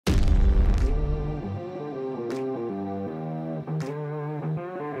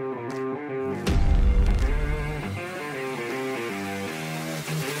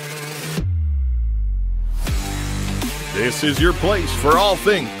This is your place for all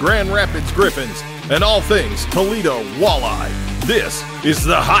things Grand Rapids Griffins and all things Toledo Walleye. This is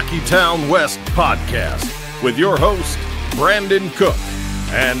the Hockeytown West Podcast with your host, Brandon Cook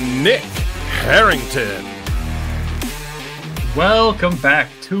and Nick Harrington. Welcome back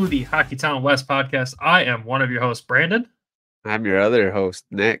to the Hockeytown West Podcast. I am one of your hosts, Brandon. I'm your other host,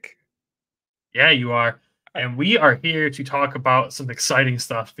 Nick. Yeah, you are. And we are here to talk about some exciting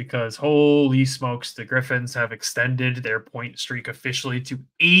stuff because holy smokes, the Griffins have extended their point streak officially to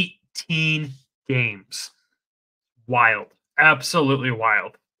 18 games. Wild. Absolutely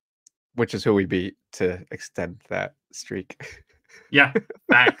wild. Which is who we beat to extend that streak. Yeah,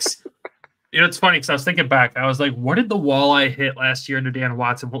 facts. You know, it's funny because I was thinking back. I was like, what did the Walleye hit last year under Dan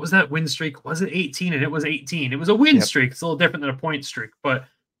Watson? What was that win streak? Was it 18? And it was 18. It was a win streak. It's a little different than a point streak. But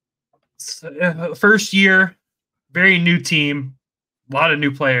first year, very new team, a lot of new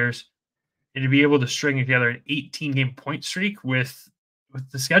players. And to be able to string together an 18-game point streak with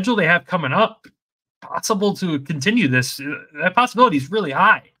the schedule they have coming up, possible to continue this. That possibility is really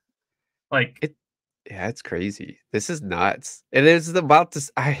high. Yeah, it's crazy. This is nuts. It is about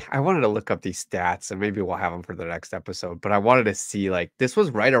this. I wanted to look up these stats and maybe we'll have them for the next episode, but I wanted to see this was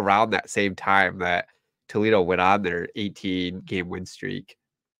right around that same time that Toledo went on their 18-game win streak.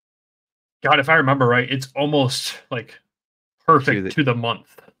 God, if I remember right, it's almost perfect to the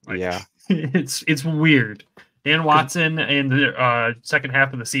month. Yeah. It's weird. Dan Watson in the second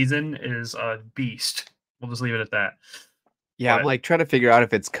half of the season is a beast. We'll just leave it at that. Yeah, I'm trying to figure out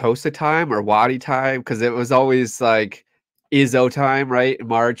if it's Costa time or Waddy time because it was always Izzo time, right?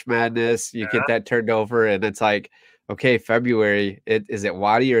 March Madness, you get that turned over, and it's okay, February, is it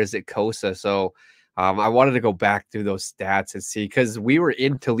Waddy or is it Costa? So I wanted to go back through those stats and see because we were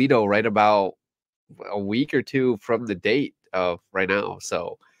in Toledo right about a week or two from the date of right now.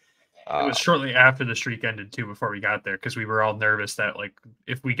 So it was shortly after the streak ended too, before we got there, because we were all nervous that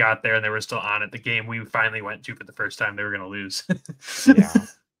if we got there and they were still on it, the game we finally went to for the first time, they were going to lose.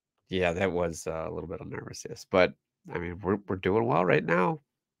 yeah, that was a little bit of nervousness, but I mean, we're doing well right now.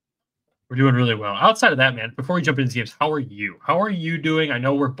 We're doing really well. Outside of that, man, before we jump into games, how are you? How are you doing? I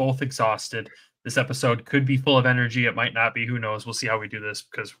know we're both exhausted. This episode could be full of energy. It might not be. Who knows? We'll see how we do this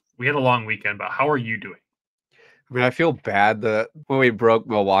because we had a long weekend. But how are you doing? I mean, I feel bad that when we broke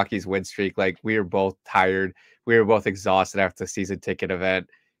Milwaukee's win streak, we were both tired. We were both exhausted after the season ticket event.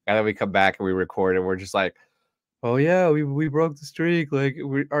 And then we come back and we record and we're just oh yeah, we broke the streak.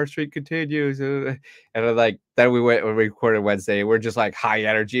 Our streak continues. And then we went and we recorded Wednesday. We're just high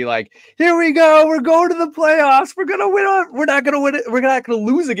energy. Here we go. We're going to the playoffs. We're going to win. We're not going to win it. We're not going to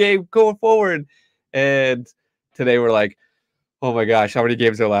lose a game going forward. And today we're oh my gosh, how many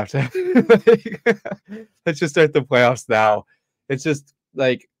games are left? Let's just start the playoffs now. It's just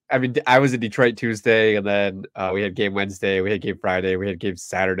I mean, I was in Detroit Tuesday, and then we had game Wednesday, we had game Friday, we had game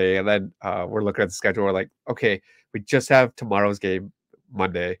Saturday, and then we're looking at the schedule. We're okay, we just have tomorrow's game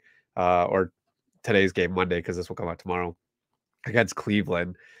Monday, or today's game Monday, because this will come out tomorrow against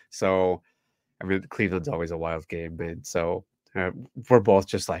Cleveland. So, I mean, Cleveland's always a wild game, man. So we're both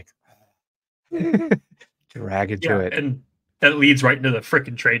just dragging to it. And that leads right into the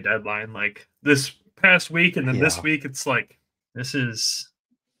freaking trade deadline. This past week and then this week, it's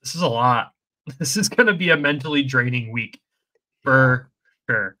this is a lot. This is going to be a mentally draining week for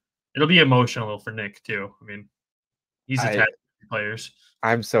sure. It'll be emotional for Nick too. I mean, he's attached to players.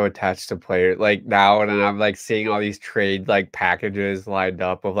 I'm so attached to players now, and I'm seeing all these trade packages lined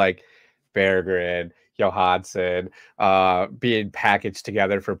up of Berggren, Johansson, being packaged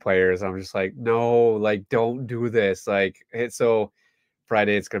together for players. I'm just no, don't do this. So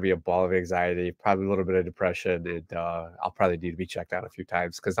Friday, it's going to be a ball of anxiety, probably a little bit of depression, and I'll probably need to be checked out a few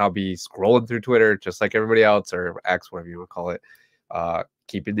times because I'll be scrolling through Twitter just like everybody else, or X, whatever you want to call it,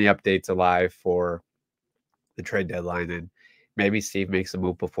 keeping the updates alive for the trade deadline. And maybe Steve makes a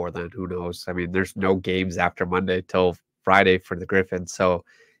move before then. Who knows? I mean, there's no games after Monday till Friday for the Griffins, so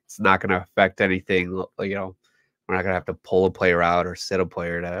it's not going to affect anything. We're not going to have to pull a player out or sit a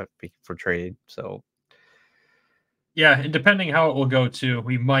player for trade. So. Yeah, and depending how it will go too,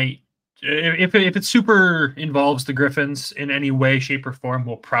 we might, if it super involves the Griffins in any way, shape, or form,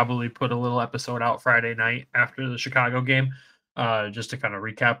 we'll probably put a little episode out Friday night after the Chicago game, just to kind of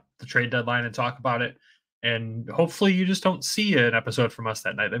recap the trade deadline and talk about it. And hopefully you just don't see an episode from us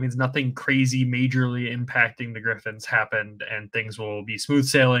that night. That means nothing crazy, majorly impacting the Griffins happened, and things will be smooth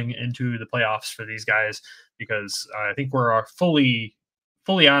sailing into the playoffs for these guys, because I think we're fully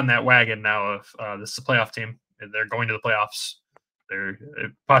on that wagon now of this is a playoff team. They're going to the playoffs. They're a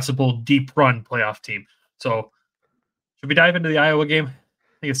possible deep run playoff team. So should we dive into the Iowa game?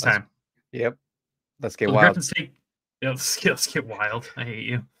 I think it's time. Yep. Let's get wild. Let's get wild. I hate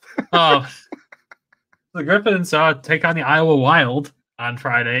you. The Griffins take on the Iowa Wild on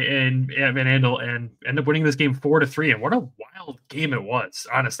Friday and end up winning this game 4-3. And what a wild game it was.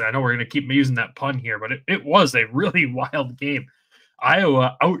 Honestly, I know we're going to keep using that pun here, but it was a really wild game.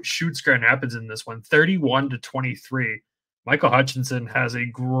 Iowa outshoots Grand Rapids in this one, 31-23. Michael Hutchinson has a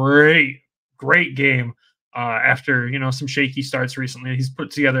great game after some shaky starts recently. He's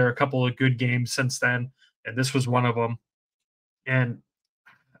put together a couple of good games since then, and this was one of them. And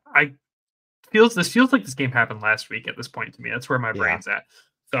this feels like this game happened last week at this point to me. That's where my brain's at.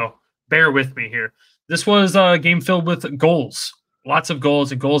 So bear with me here. This was a game filled with goals. Lots of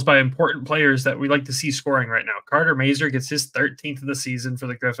goals and goals by important players that we like to see scoring right now. Carter Mazur gets his 13th of the season for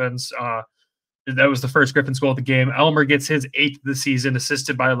the Griffins. That was the first Griffins goal of the game. Elmer gets his 8th of the season,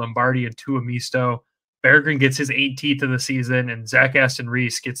 assisted by Lombardi and Tuamisto. Berggren gets his 18th of the season, and Zach Aston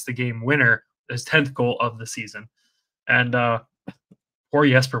Reese gets the game winner, his 10th goal of the season. And poor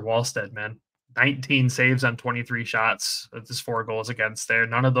Jesper Wallstedt, man. 19 saves on 23 shots. That's his 4 goals against there.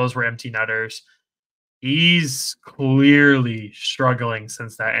 None of those were empty netters. He's clearly struggling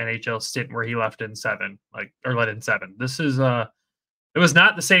since that NHL stint where he let in 7. This is it was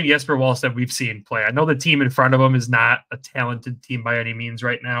not the same Jesper Wallstedt we've seen play. I know the team in front of him is not a talented team by any means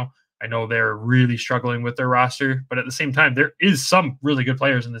right now. I know they're really struggling with their roster, but at the same time, there is some really good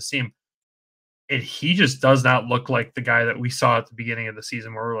players in this team. And he just does not look like the guy that we saw at the beginning of the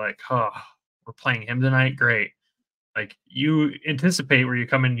season where we're like, we're playing him tonight. Great. Like, you anticipate where you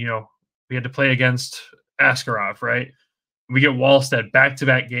come in, we had to play against Askarov, right? We get Wallstedt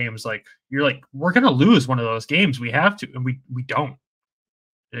back-to-back games. Like, you're like, we're going to lose one of those games. We have to, and we don't.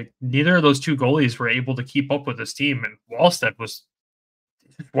 Like, neither of those two goalies were able to keep up with this team, and Wallstedt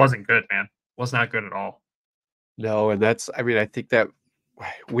wasn't good, man. Was not good at all. No, and I think that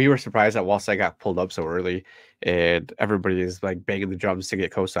we were surprised that Wallstedt got pulled up so early, and everybody is like banging the drums to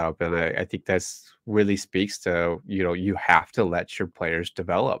get Coast up. And I think that's really speaks to, you have to let your players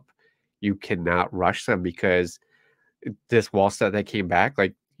develop. You cannot rush them, because this Wallstedt that came back,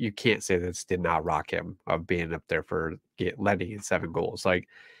 like, you can't say this did not rock him of being up there for letting in 7 goals. Like,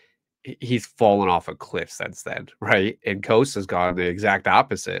 he's fallen off a cliff since then, right? And Coast has gone the exact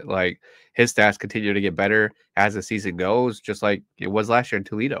opposite. Like, his stats continue to get better as the season goes, just like it was last year in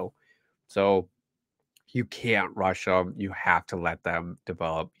Toledo. So you can't rush them. You have to let them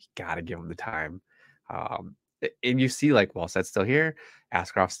develop. You got to give them the time. And you see, like, Wallstedt's still here.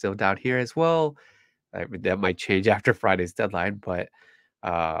 Askarof's still down here as well. I mean, that might change after Friday's deadline, but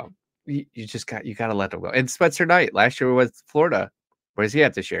you got to let them go. And Spencer Knight last year was Florida. Where's he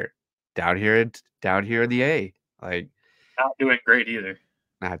at this year? Down here in the A. Like, not doing great either.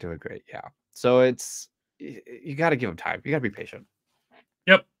 Not doing great, yeah. So you got to give him time. You got to be patient.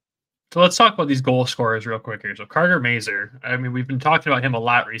 Yep. So let's talk about these goal scorers real quick here. So Carter Mazur, I mean, we've been talking about him a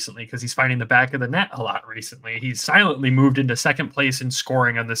lot recently because he's finding the back of the net a lot recently. He's silently moved into second place in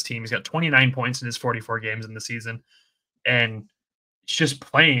scoring on this team. He's got 29 points in his 44 games in the season. And he's just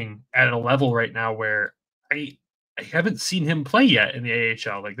playing at a level right now where I haven't seen him play yet in the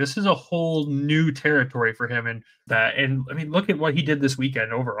AHL. Like, this is a whole new territory for him. And I mean, look at what he did this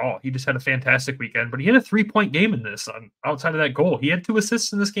weekend overall. He just had a fantastic weekend, but he had a 3-point game in this outside of that goal. He had 2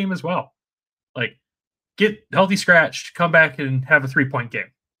 assists in this game as well. Like, get healthy scratched, come back and have a 3-point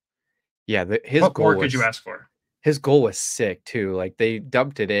game. Yeah. What more could you ask for? His goal was sick too. Like, they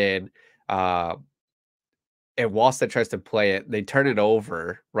dumped it in, and Wallstedt tries to play it. They turn it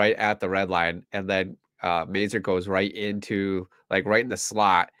over right at the red line, and then Mazur goes right in the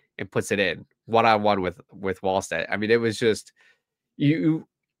slot and puts it in one-on-one with Wallstedt. I mean, it was just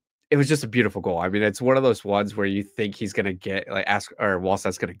a beautiful goal. I mean, it's one of those ones where you think he's gonna get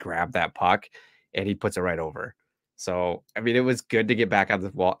Wallstedt's gonna grab that puck, and he puts it right over. So I mean, it was good to get back on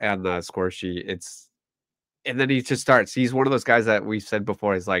the score sheet. And then he just starts. He's one of those guys that we've said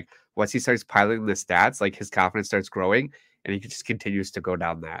before is like, once he starts piling the stats, like, his confidence starts growing, and he just continues to go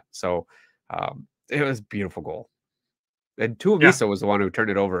down that. So it was a beautiful goal. And Tuamisto was the one who turned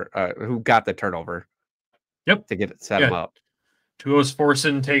it over, who got the turnover. Yep. To set him up. Tuo's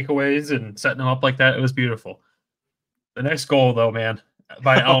forcing takeaways and setting him up like that. It was beautiful. The next goal, though, man,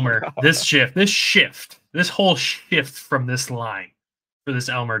 by Elmer. This whole shift from this line for this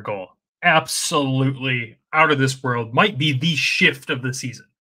Elmer goal. Absolutely out of this world. Might be the shift of the season,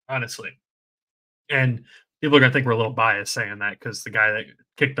 honestly. And people are going to think we're a little biased saying that because the guy that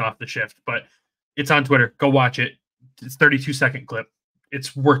kicked off the shift, but it's on Twitter. Go watch it. It's 32-second clip.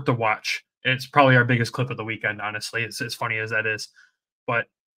 It's worth the watch. It's probably our biggest clip of the weekend, honestly. It's as funny as that is. But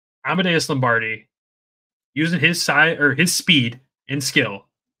Amadeus Lombardi, using his size or his speed and skill,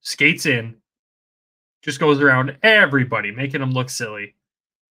 skates in, just goes around everybody, making them look silly.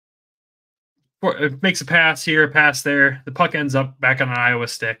 It makes a pass here, a pass there. The puck ends up back on an Iowa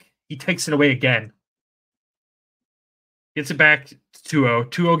stick. He takes it away again. Gets it back to 2-0.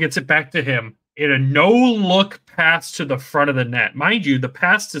 2-0 gets it back to him in a no-look pass to the front of the net. Mind you, the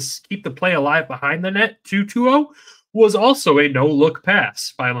pass to keep the play alive behind the net to 2-0 was also a no-look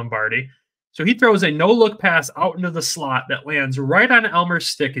pass by Lombardi. So he throws a no-look pass out into the slot that lands right on Elmer's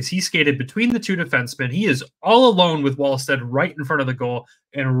stick as he skated between the two defensemen. He is all alone with Wallstead right in front of the goal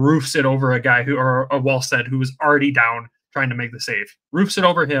and roofs it over a guy or Wallstead who was already down trying to make the save. Roofs it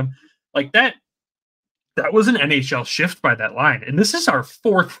over him. Like that was an NHL shift by that line. And this is our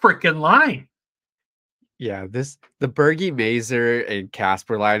fourth freaking line. Yeah, the Bergie, Mazer, and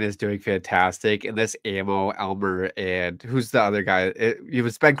Casper line is doing fantastic. And this Ammo, Elmer, and who's the other guy? It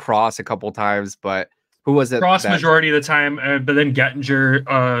was Ben Cross a couple times, but who was it? Cross majority of the time, but then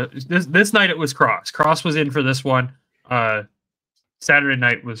Gettinger. This night it was Cross. Cross was in for this one. Saturday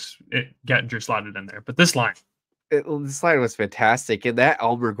night was Gettinger slotted in there, but this line. This line was fantastic, and that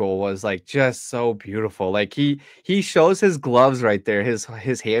Elmer goal was like just so beautiful. Like he shows his gloves right there, his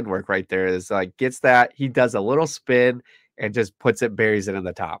handwork right there is like gets that, he does a little spin and just buries it in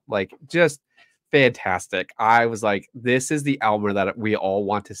the top. Like just fantastic. I was like, this is the Elmer that we all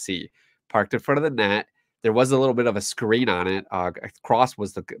want to see. Parked in front of the net. There was a little bit of a screen on it. Cross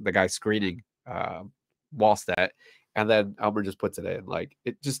was the guy screening Wallstedt, and then Elmer just puts it in. Like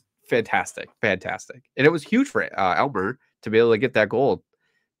it just. Fantastic. And it was huge for Elmer to be able to get that goal.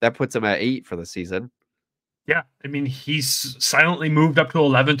 That puts him at 8 for the season. Yeah, I mean, he's silently moved up to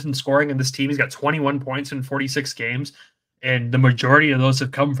 11th in scoring in this team. He's got 21 points in 46 games, and the majority of those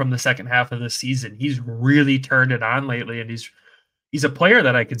have come from the second half of the season. He's really turned it on lately, and he's a player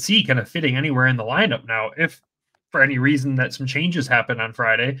that I could see kind of fitting anywhere in the lineup now. If for any reason that some changes happen on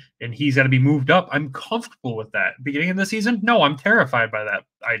Friday and he's got to be moved up, I'm comfortable with that. Beginning of the season, no, I'm terrified by that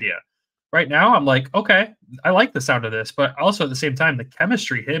idea. Right now, I'm like, okay, I like the sound of this, but also at the same time, the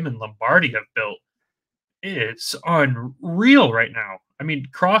chemistry him and Lombardi have built is unreal right now. I mean,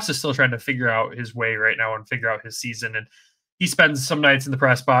 Cross is still trying to figure out his way right now and figure out his season, and he spends some nights in the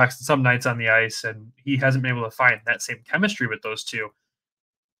press box and some nights on the ice, and he hasn't been able to find that same chemistry with those two.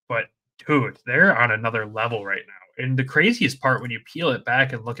 But dude, they're on another level right now. And the craziest part, when you peel it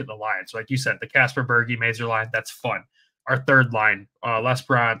back and look at the lines, like you said, the Casper Bergie Mazer line, that's fun. Our third line, Les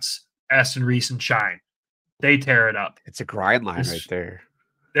Bronze, Aston Reese, and Shine, they tear it up. It's a grind line right there.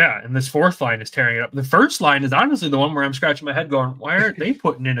 Yeah, and this fourth line is tearing it up. The first line is honestly the one where I'm scratching my head going, why aren't they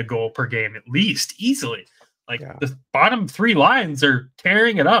putting in a goal per game at least, easily? Like the bottom three lines are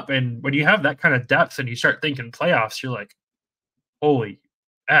tearing it up. And when you have that kind of depth and you start thinking playoffs, you're like, holy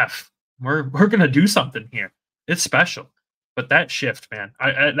F, we're going to do something here. It's special. But that shift, man,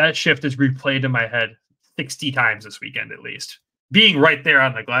 that shift is replayed in my head 60 times this weekend at least. Being right there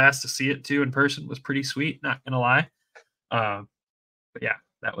on the glass to see it too in person was pretty sweet, not going to lie. But yeah,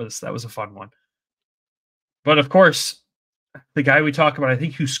 that was a fun one. But of course, the guy we talk about, I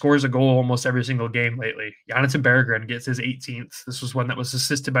think, who scores a goal almost every single game lately, Jonathan Berggren gets his 18th. This was one that was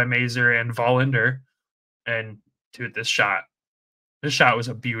assisted by Mazer and Vollander. And dude, this shot was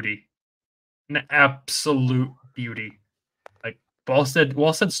a beauty. An absolute beauty. Like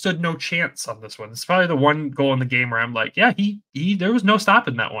Wallstead stood no chance on this one. It's probably the one goal in the game where I'm like, yeah, he there was no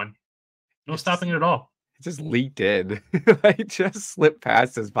stopping that one. No stopping it at all. It just leaked in. Like just slipped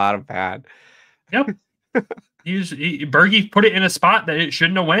past his bottom pad. Yep. Bergie put it in a spot that it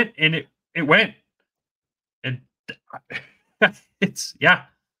shouldn't have went, and it went. And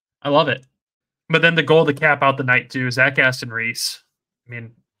I love it. But then the goal to cap out the night too, Zach Aston Reese. I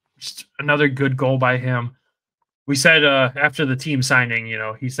mean, just another good goal by him. We said after the team signing,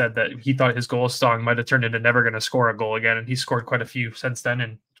 he said that he thought his goal song might have turned into never going to score a goal again, and he scored quite a few since then,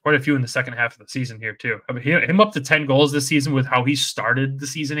 and quite a few in the second half of the season here too. I mean, him up to 10 goals this season with how he started the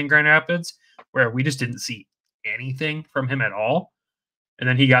season in Grand Rapids, where we just didn't see anything from him at all. And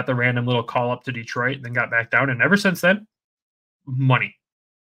then he got the random little call up to Detroit and then got back down. And ever since then, money.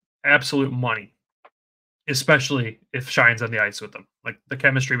 Absolute money. Especially if Shine's on the ice with them. Like the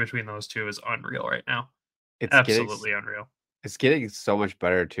chemistry between those two is unreal right now. It's absolutely unreal. It's getting so much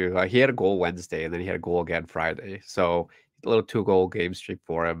better too. He had a goal Wednesday and then he had a goal again Friday. So a little 2-goal game streak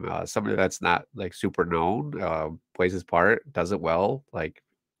for him. Somebody that's not like super known, plays his part, does it well. Like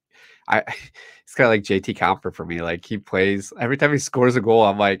it's kind of like JT Comfer for me. Like he plays every time he scores a goal,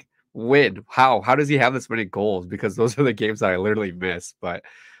 I'm like, win. How does he have this many goals? Because those are the games that I literally miss. But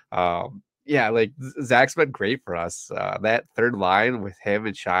yeah, like Zach's been great for us. That third line with him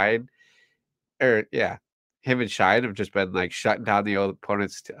and Shine, him and Shine have just been like shutting down the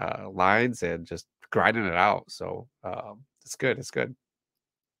opponent's lines and just grinding it out. So it's good. It's good.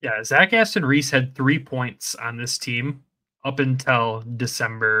 Yeah, Zach Aston Reese had 3 points on this team up until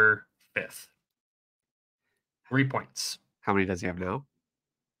December 5th. 3 points. How many does he have now?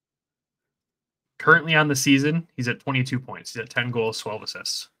 Currently on the season, he's at 22 points. He's at 10 goals, 12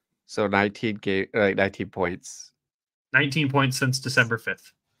 assists. So 19 points. 19 points since December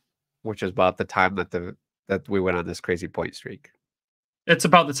 5th. Which is about the time that we went on this crazy point streak. It's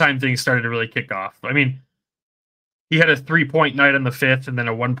about the time things started to really kick off. I mean, he had a 3-point night on the 5th and then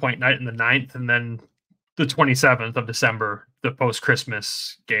a 1-point night in the 9th. And then the 27th of December, the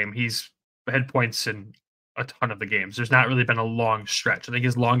post-Christmas game, he's had points in a ton of the games. There's not really been a long stretch. I think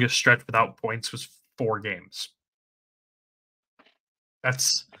his longest stretch without points was 4 games.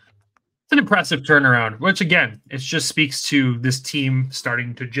 It's an impressive turnaround, which again, it just speaks to this team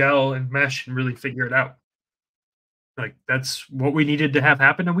starting to gel and mesh and really figure it out. Like, that's what we needed to have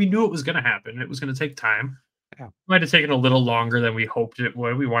happen, and we knew it was going to happen. It was going to take time. Yeah. It might have taken a little longer than we hoped it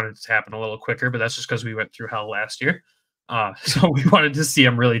would. We wanted it to happen a little quicker, but that's just because we went through hell last year. So we wanted to see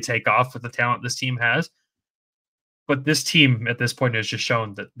him really take off with the talent this team has. But this team at this point has just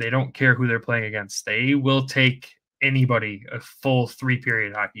shown that they don't care who they're playing against. They will take anybody a full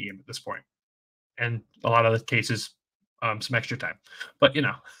 3-period hockey game at this point. And a lot of the cases, some extra time. But, you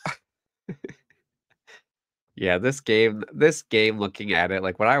know. Yeah, this game, looking at it,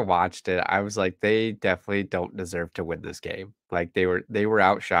 like when I watched it, I was like, they definitely don't deserve to win this game. Like they were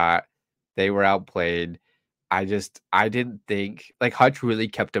outshot, they were outplayed. I didn't think, like, Hutch really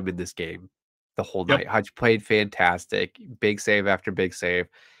kept them in this game the whole night. Hutch played fantastic, big save after big save,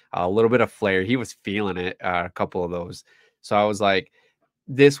 a little bit of flair. He was feeling it, a couple of those. So I was like,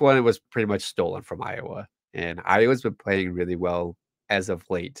 this one, it was pretty much stolen from Iowa, and Iowa's been playing really well as of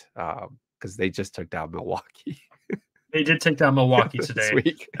late. Because they just took down Milwaukee. They did take down Milwaukee today. This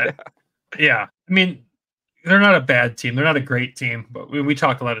week. Yeah. I mean, they're not a bad team. They're not a great team, but we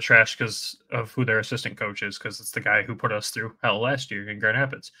talk a lot of trash because of who their assistant coach is, because it's the guy who put us through hell last year in Grand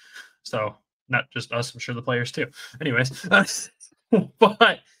Rapids. So not just us, I'm sure the players too. Anyways,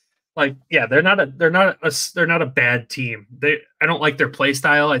 but like, yeah, they're not a bad team. I don't like their play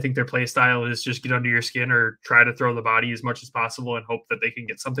style. I think their play style is just get under your skin or try to throw the body as much as possible and hope that they can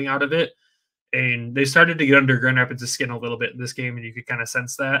get something out of it. And they started to get under Grand Rapids' skin a little bit in this game, and you could kind of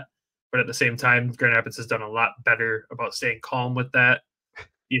sense that. But at the same time, Grand Rapids has done a lot better about staying calm with that.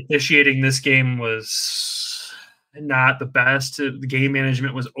 The officiating this game was not the best. The game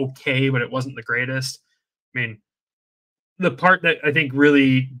management was okay, but it wasn't the greatest. I mean, the part that I think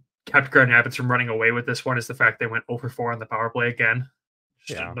really kept Grand Rapids from running away with this one is the fact they went 0-4 on the power play again.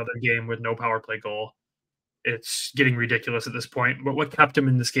 Just another game with no power play goal. It's getting ridiculous at this point. But what kept them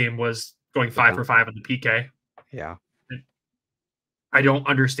in this game was going 5-for-5 on the PK. Yeah. I don't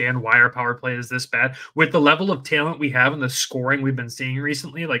understand why our power play is this bad. With the level of talent we have and the scoring we've been seeing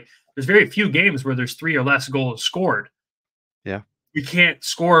recently, like, there's very few games where there's 3 or less goals scored. Yeah. You can't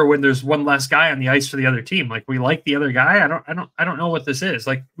score when there's one less guy on the ice for the other team. Like, we like the other guy. I don't know what this is.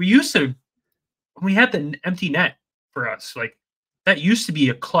 Like, we used to, when we had the empty net for us, like, that used to be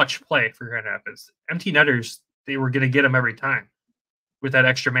a clutch play for Grand Rapids. Empty netters, they were going to get them every time with that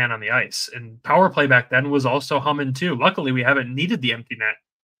extra man on the ice. And power play back then was also humming too. Luckily, we haven't needed the empty net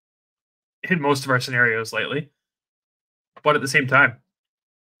in most of our scenarios lately. But at the same time,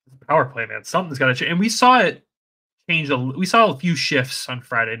 power play, man, something's got to change. And we saw it change. We saw a few shifts on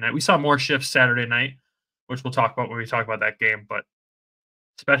Friday night. We saw more shifts Saturday night, which we'll talk about when we talk about that game. But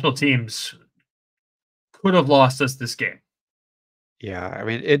special teams could have lost us this game. Yeah, I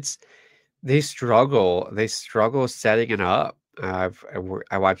mean, they struggle setting it up. I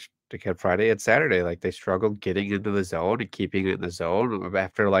watched again Friday and Saturday. Like, they struggle getting into the zone and keeping it in the zone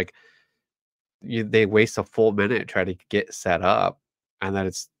after, like, they waste a full minute trying to get set up, and then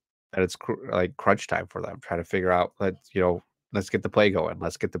it's like crunch time for them trying to figure out, let's get the play going,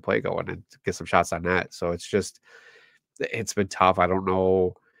 and get some shots on net. So it's been tough. I don't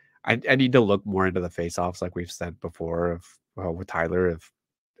know. I need to look more into the face-offs, like we've said before, with Tyler, of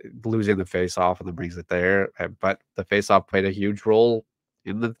losing the face-off and then brings it there. But the face-off played a huge role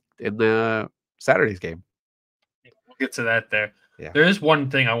in the Saturday's game. We'll get to that there. Yeah. There is one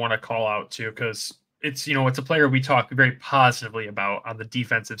thing I want to call out too, because it's a player we talk very positively about on the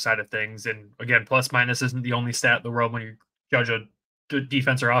defensive side of things. And again, plus minus isn't the only stat in the world when you judge a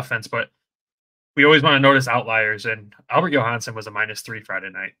defense or offense, but we always want to notice outliers. And Albert Johansson was a -3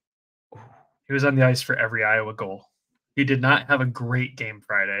 Friday night. He was on the ice for every Iowa goal. He did not have a great game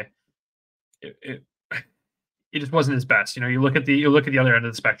Friday. It just wasn't his best. You look at the other end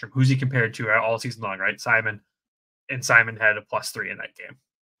of the spectrum. Who's he compared to all season long, right? Simon had a +3 in that game.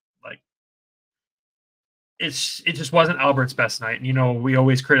 Like, it just wasn't Albert's best night. And, we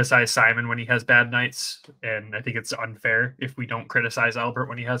always criticize Simon when he has bad nights, and I think it's unfair if we don't criticize Albert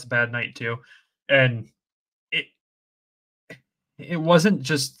when he has a bad night too. And it wasn't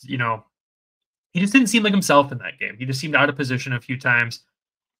just, he just didn't seem like himself in that game. He just seemed out of position a few times.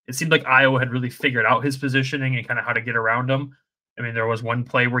 It seemed like Iowa had really figured out his positioning and kind of how to get around him. I mean, there was one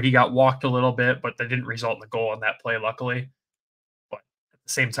play where he got walked a little bit, but that didn't result in the goal on that play, luckily. But at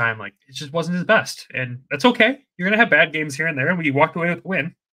the same time, it just wasn't his best. And that's okay. You're going to have bad games here and there, and we walked away with a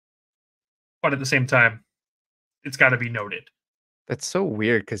win. But at the same time, it's got to be noted. That's so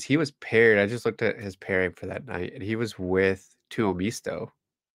weird because he was paired. I just looked at his pairing for that night, and he was with Tuomisto.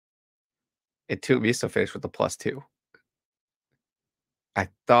 And Tuomisto finished with a +2. I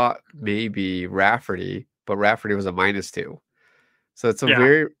thought maybe Rafferty, but Rafferty was a -2. So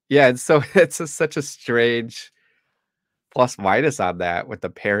it's such a strange plus-minus on that with the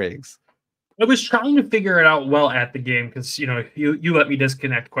pairings. I was trying to figure it out well at the game because, you let me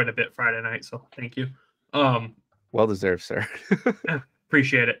disconnect quite a bit Friday night, so thank you. Well deserved, sir.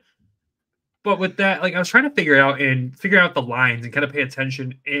 Appreciate it. But with that, I was trying to figure out the lines and kind of pay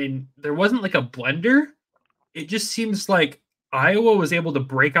attention, and there wasn't a blender. It just seems like Iowa was able to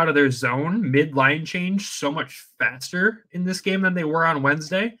break out of their zone mid-line change so much faster in this game than they were on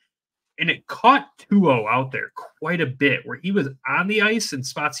Wednesday. And it caught 2-0 out there quite a bit, where he was on the ice in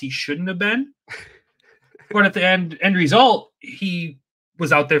spots he shouldn't have been. But at the end result, he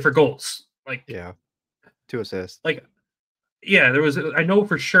was out there for goals. 2 assists. There was, I know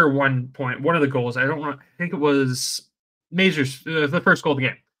for sure one of the goals, I think it was Mazur's, the first goal of the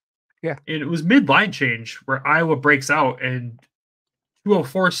game. Yeah. And it was mid-line change where Iowa breaks out and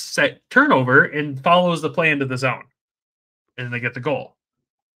 204 set turnover and follows the play into the zone. And they get the goal.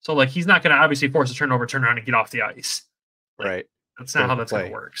 So, he's not going to obviously force a turnover, turn around and get off the ice. Right. That's not how that's going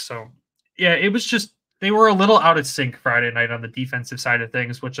to work. So, yeah, it was just, they were a little out of sync Friday night on the defensive side of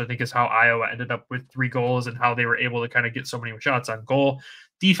things, which I think is how Iowa ended up with 3 goals and how they were able to kind of get so many shots on goal.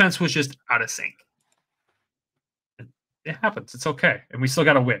 Defense was just out of sync. It happens. It's okay. And we still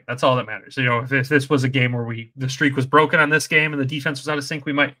got to win. That's all that matters. If this was a game where the streak was broken on this game and the defense was out of sync,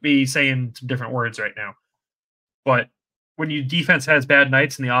 we might be saying some different words right now. But when your defense has bad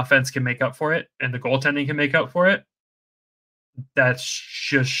nights and the offense can make up for it and the goaltending can make up for it, that's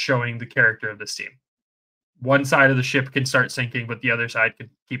just showing the character of this team. One side of the ship can start sinking, but the other side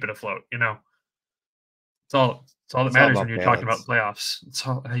can keep it afloat. It's all that matters when you're talking about playoffs.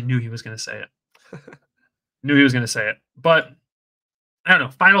 I knew he was going to say it. But I don't know.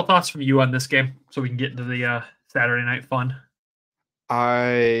 Final thoughts from you on this game so we can get into the Saturday night fun.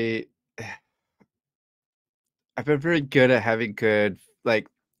 I've been very good at having good, the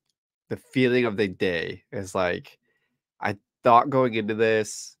feeling of the day is I thought going into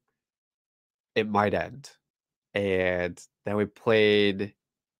this, it might end. And then we played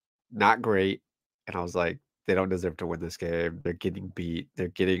not great. And I was like, they don't deserve to win this game. They're getting beat. They're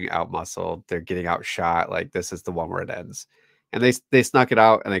getting out-muscled. They're getting outshot. This is the one where it ends. And they snuck it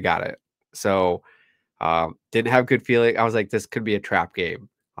out and they got it. So didn't have good feeling. I was like, this could be a trap game.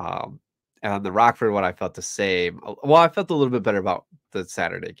 And on the Rockford one, I felt the same. Well, I felt a little bit better about the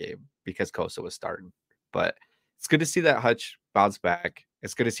Saturday game because Costa was starting. But it's good to see that Hutch bounce back.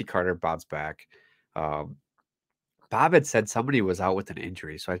 It's good to see Carter bounce back. Bob had said somebody was out with an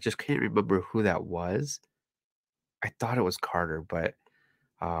injury, so I just can't remember who that was. I thought it was Carter, but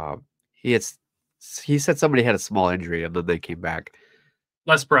he said somebody had a small injury and then they came back.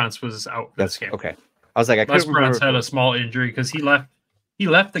 Les Bronze was out for this game. Okay. I was like, Les Bronze had a small injury because he left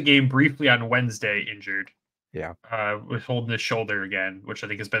the game briefly on Wednesday injured. Yeah. With holding his shoulder again, which I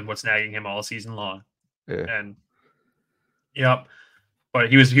think has been what's nagging him all season long. Yeah. And yep. But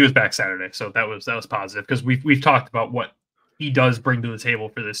he was back Saturday, so that was positive because we've talked about what he does bring to the table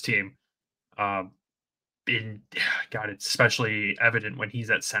for this team. It's especially evident when he's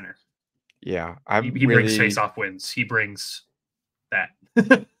at center. Yeah, he brings face-off wins. He brings that.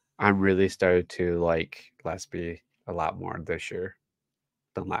 I'm really started to like Lesby a lot more this year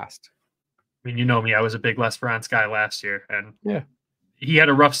than last. I mean, you know me, I was a big Les Bronze guy last year, and yeah, he had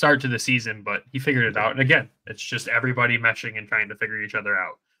a rough start to the season, but he figured it out. And again, it's just everybody meshing and trying to figure each other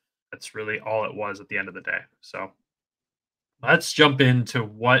out. That's really all it was at the end of the day. So let's jump into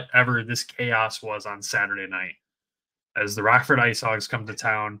whatever this chaos was on Saturday night as the Rockford Ice Hogs come to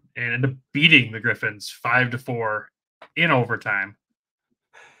town and end up beating the Griffins 5-4 in overtime.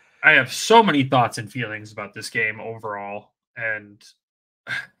 I have so many thoughts and feelings about this game overall. And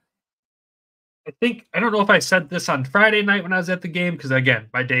I don't know if I said this on Friday night when I was at the game, because again,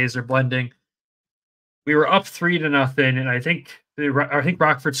 my days are blending. We were up 3-0, and I think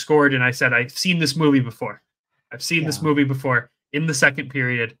Rockford scored, and I said, I've seen this movie before. I've seen this movie before. In the second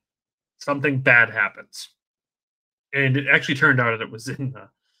period, something bad happens. And it actually turned out that it was in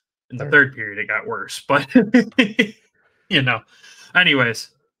the third period it got worse. But, anyways,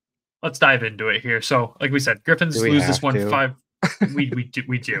 let's dive into it here. So, like we said, Griffins lose this one 5. We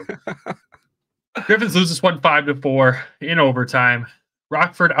do. Griffins lose this one 5-4 in overtime.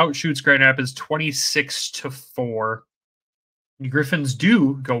 Rockford outshoots Grand Rapids 26-4. Griffins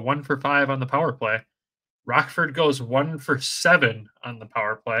do go 1 for 5 on the power play. Rockford goes 1 for 7 on the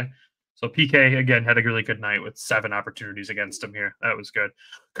power play. So PK, again, had a really good night with 7 opportunities against him here. That was good.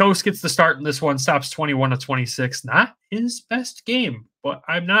 Coast gets the start in this one, stops 21-26. Not his best game, but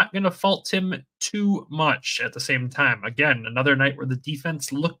I'm not going to fault him too much at the same time. Again, another night where the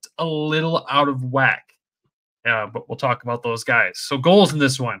defense looked a little out of whack. But we'll talk about those guys. So goals in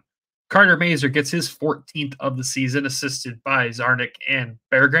this one. Carter Mazer gets his 14th of the season, assisted by Zarnik and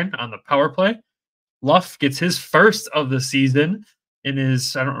Berggren on the power play. Luff gets his first of the season in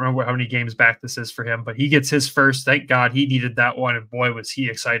his, I don't remember how many games back this is for him, but he gets his first. Thank God he needed that one, and boy, was he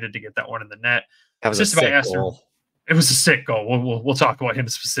excited to get that one in the net. That was a sick goal. It was a sick goal. We'll talk about him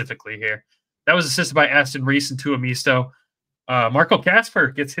specifically here. That was assisted by Aston Reese and Tuamisto. Marco Casper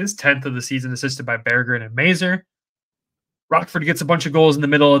gets his 10th of the season, assisted by Berggren and Mazer. Rockford gets a bunch of goals in the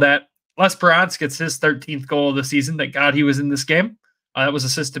middle of that. L'esperance gets his 13th goal of the season. Thank God he was in this game. That was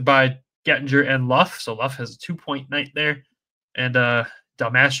assisted by Gettinger and Luff. So Luff has a 2-point night there. And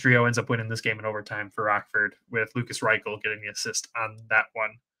Dalmastrio ends up winning this game in overtime for Rockford, with Lucas Reichel getting the assist on that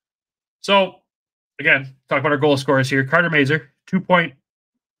one. So, again, talk about our goal scorers here. Carter Mazer, 3-point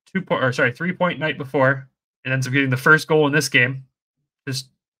night before, and ends up getting the first goal in this game. Just,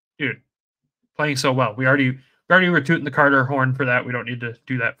 dude, playing so well. We already were tooting the Carter horn for that. We don't need to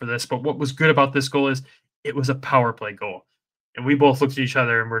do that for this. But what was good about this goal is it was a power play goal. And we both looked at each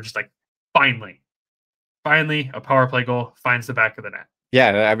other and we're just like, finally, a power play goal finds the back of the net.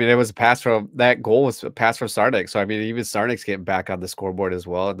 Yeah, I mean, it was a pass from that goal was a pass from Sarnik. So, I mean, even Sarnik's getting back on the scoreboard as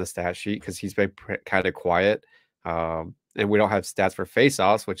well in the stat sheet because he's been kind of quiet. And we don't have stats for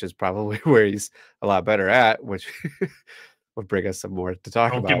faceoffs, which is probably where he's a lot better at, which would bring us some more to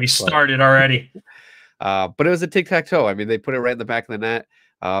talk about. Don't get me started already. But it was a tic-tac-toe. I mean, they put it right in the back of the net.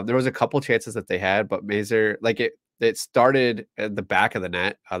 There was a couple chances that they had, but Mazer, like it started at the back of the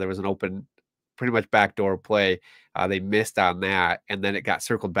net. There was an open, pretty much backdoor play. They missed on that, and then it got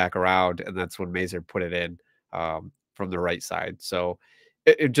circled back around, and that's when Mazer put it in from the right side. So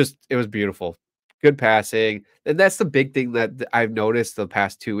it was beautiful. Good passing. And that's the big thing that I've noticed the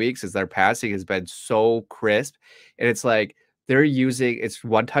past 2 weeks is their passing has been so crisp. And it's like it's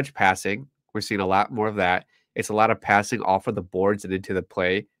one-touch passing. We're seeing a lot more of that. It's a lot of passing off of the boards and into the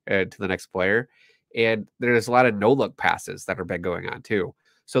play to the next player. And there's a lot of no-look passes that have been going on too.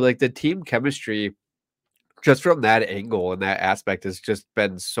 So like the team chemistry just from that angle and that aspect has just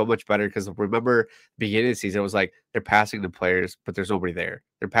been so much better because remember beginning of the season, it was like they're passing to players, but there's nobody there.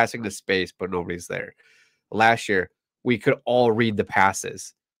 They're passing to space, but nobody's there. Last year, we could all read the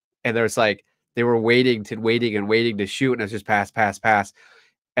passes. And there's like they were waiting to shoot, and it's just pass,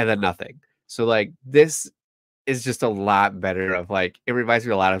 and then nothing. So like this is just a lot better of like it reminds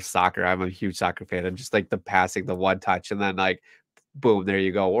me a lot of soccer. I'm a huge soccer fan, and just like the passing, the one touch, and then like boom, there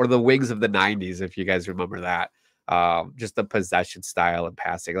you go. Or the Wings of the 90s, if you guys remember that. Just the possession style and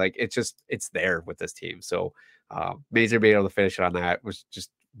passing. Like it's there with this team. So Mazer being able to finish it on that was just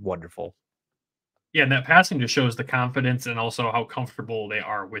wonderful. Yeah, and that passing just shows the confidence and also how comfortable they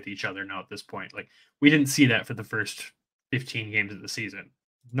are with each other now at this point. Like we didn't see that for the first 15 games of the season.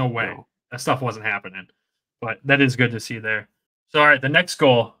 No way. No. That stuff wasn't happening. But that is good to see there. So all right, the next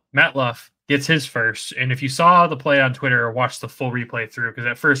goal, Matt Luff gets his first. And if you saw the play on Twitter or watched the full replay through, because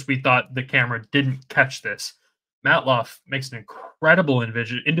at first we thought the camera didn't catch this, Matt Luff makes an incredible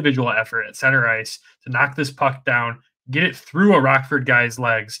individual effort at center ice to knock this puck down, get it through a Rockford guy's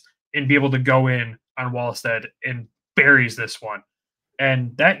legs, and be able to go in on Wallstead and buries this one.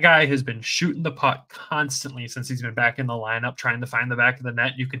 And that guy has been shooting the puck constantly since he's been back in the lineup, trying to find the back of the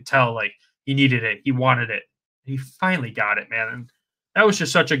net. You can tell, like, he needed it. He wanted it. He finally got it, man. And that was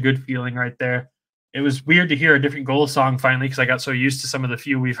just such a good feeling right there. It was weird to hear a different goal song finally because I got so used to some of the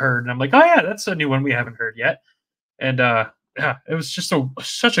few we've heard. And I'm like, oh, yeah, that's a new one we haven't heard yet. And, yeah, it was just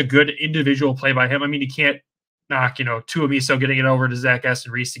such a good individual play by him. I mean, you can't knock, Tuamiso getting it over to Zach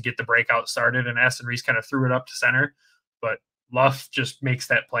Aston Reese to get the breakout started, and Aston Reese kind of threw it up to center. But Luff just makes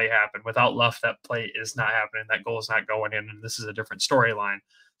that play happen. Without Luff, that play is not happening. That goal is not going in, and this is a different storyline.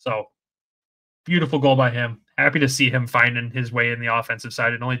 So, beautiful goal by him. Happy to see him finding his way in the offensive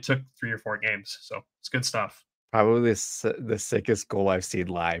side. It only took 3 or 4 games, so it's good stuff. Probably the sickest goal I've seen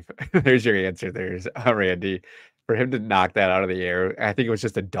live. There's your answer. There's Randy. For him to knock that out of the air, I think it was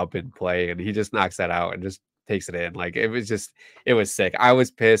just a dump in play, and he just knocks that out and just takes it in. Like it was sick. I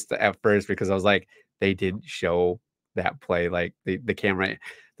was pissed at first because I was like, they didn't show that play. Like the camera,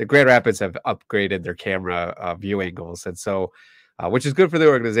 the Grand Rapids have upgraded their camera view angles, and so which is good for the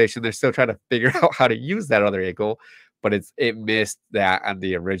organization. They're still trying to figure out how to use that other angle, but it missed that on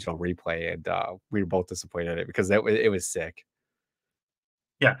the original replay, and we were both disappointed in it because it was sick.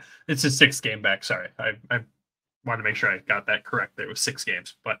 Yeah, it's his 6th game back. Sorry, I wanted to make sure I got that correct. It was 6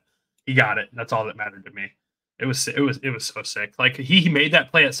 games, but he got it. That's all that mattered to me. It was so sick. Like he made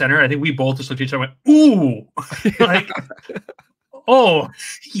that play at center. I think we both just looked at each other and went, "Ooh!" Like, oh,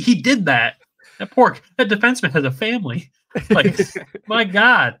 he did that. That defenseman has a family. Like, my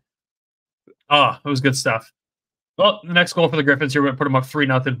God. Oh, it was good stuff. Well, the next goal for the Griffins here, we're going to put them up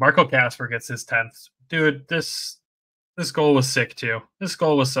 3-0. Marco Kasper gets his 10th. Dude, this goal was sick too. This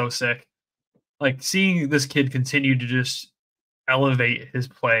goal was so sick. Like, seeing this kid continue to just elevate his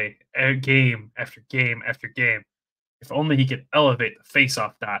play game after game after game. If only he could elevate the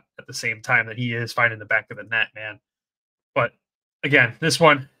face-off dot at the same time that he is finding the back of the net, man. But again, this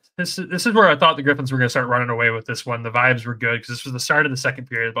is where I thought the Griffins were going to start running away with this one. The vibes were good because this was the start of the second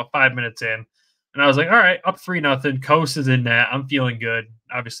period, about 5 minutes in. And I was like, all right, up 3-0. Coast is in net. I'm feeling good.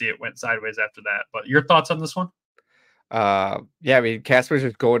 Obviously, it went sideways after that. But your thoughts on this one? Yeah, I mean, Casper's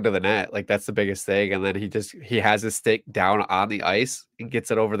just going to the net. Like, that's the biggest thing. And then he has his stick down on the ice and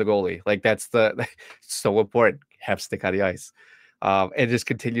gets it over the goalie. Like, that's so important. Have stick on the ice. And just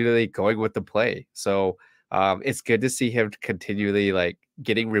continually going with the play. So it's good to see him continually like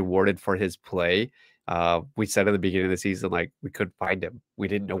getting rewarded for his play. We said at the beginning of the season, like, we couldn't find him. We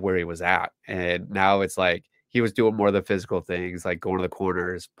didn't know where he was at. And now it's like he was doing more of the physical things, like going to the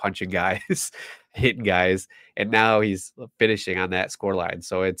corners, punching guys, hitting guys. And now he's finishing on that score line.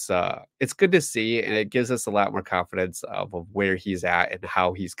 So it's good to see. And it gives us a lot more confidence of where he's at and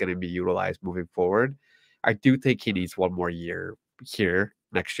how he's going to be utilized moving forward. I do think he needs one more year here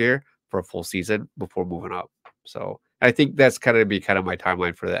next year for a full season before moving up. So I think that's kind of my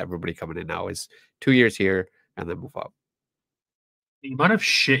timeline for everybody coming in now is 2 years here and then move up. The amount of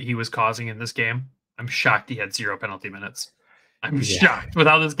shit he was causing in this game, I'm shocked he had 0 penalty minutes. I'm shocked with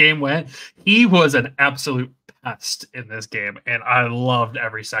how this game went. He was an absolute pest in this game, and I loved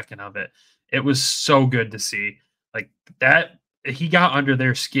every second of it. It was so good to see. Like that, he got under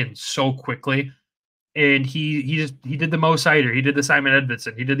their skin so quickly. And he did the Mo Sider, he did the Simon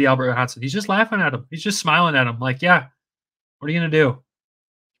Edvinsson, he did the Albert Johansson. He's just laughing at him. He's just smiling at him. Like, yeah, what are you gonna do?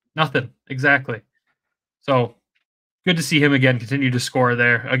 Nothing. Exactly. So good to see him again continue to score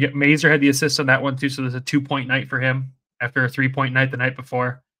there. Again, Mazur had the assist on that one too. So there's a 2-point night for him after a 3-point night the night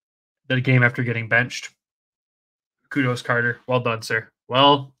before. The game after getting benched. Kudos, Carter. Well done, sir.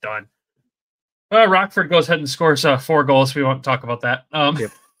 Well done. Rockford goes ahead and scores 4 goals. We won't talk about that.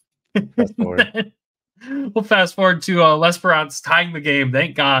 Yep. We'll fast forward to L'Esperance tying the game,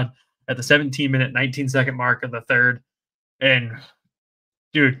 thank God, at the 17-minute, 19-second mark of the third. And,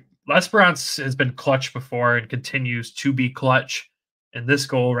 dude, L'Esperance has been clutch before and continues to be clutch. And this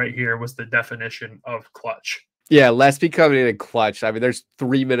goal right here was the definition of clutch. Yeah, Les becoming a clutch. I mean, there's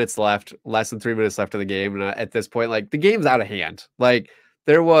 3 minutes left, less than 3 minutes left of the game. And at this point, like, the game's out of hand. Like,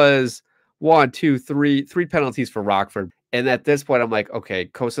 there was 3 penalties for Rockford. And at this point, I'm like, okay,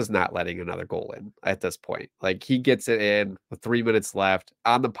 Costa's not letting another goal in at this point. Like, he gets it in with 3 minutes left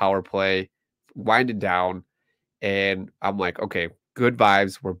on the power play, winding down. And I'm like, okay, good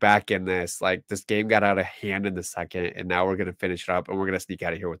vibes. We're back in this. Like, this game got out of hand in the second, and now we're going to finish it up, and we're going to sneak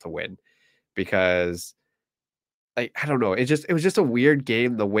out of here with a win. Because, like, I don't know. It was just a weird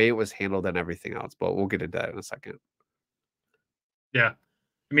game, the way it was handled and everything else. But we'll get into that in a second. Yeah.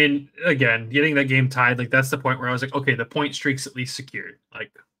 I mean, again, getting that game tied, like that's the point where I was like, okay, the point streak's at least secured.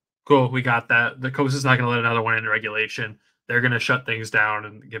 Like, cool, we got that. The coast is not going to let another one into regulation. They're going to shut things down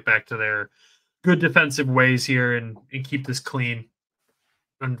and get back to their good defensive ways here and keep this clean.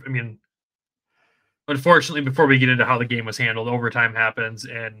 And I mean, unfortunately, before we get into how the game was handled, overtime happens,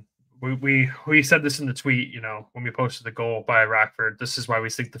 and we said this in the tweet, you know, when we posted the goal by Rockford. This is why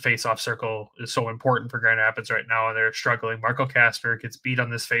we think the face-off circle is so important for Grand Rapids right now, and they're struggling. Marco Kasper gets beat on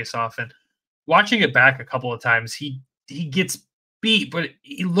this face-off, and watching it back a couple of times, he gets beat, but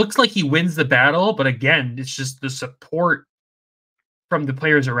he looks like he wins the battle. But again, it's just the support from the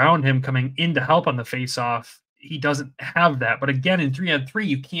players around him coming in to help on the face-off. He doesn't have that. But again, in 3-on-3,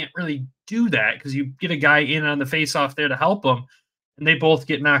 you can't really do that because you get a guy in on the face-off there to help him, and they both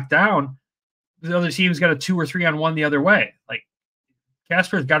get knocked down. The other team's got a 2 or 3-on-1 the other way. Like,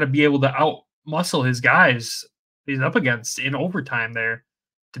 Kasper's got to be able to out-muscle his guys he's up against in overtime there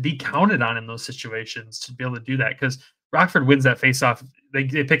to be counted on in those situations to be able to do that. Because Rockford wins that faceoff, they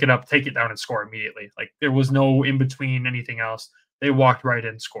pick it up, take it down, and score immediately. Like there was no in between anything else. They walked right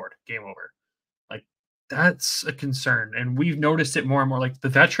in, scored, game over. Like that's a concern, and we've noticed it more and more. Like the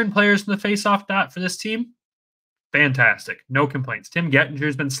veteran players in the faceoff dot for this team, fantastic, no complaints. Tim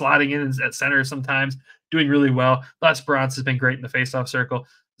Gettinger's been slotting in at center sometimes, doing really well. Les Bronze has been great in the faceoff circle.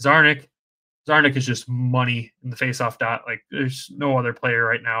 Zarnik is just money in the faceoff dot. Like there's no other player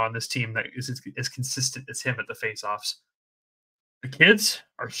right now on this team that is as consistent as him at the faceoffs. The kids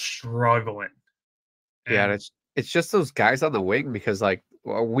are struggling. Yeah, it's just those guys on the wing because like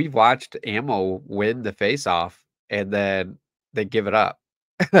we've watched Ammo win the faceoff and then they give it up.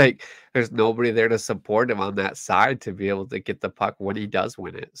 Like there's nobody there to support him on that side to be able to get the puck when he does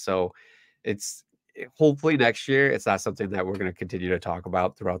win it. So it's hopefully next year it's not something that we're going to continue to talk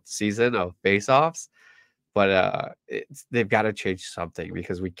about throughout the season of faceoffs, but they've got to change something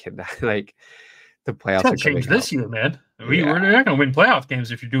because we cannot like the playoffs are change this up. year, man. We're not going to win playoff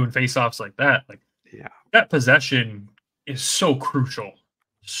games if you're doing faceoffs like that. Like that possession is so crucial,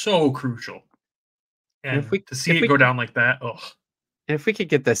 and to see it go down like that, and if we could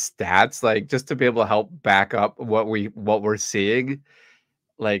get the stats, like just to be able to help back up what we're seeing,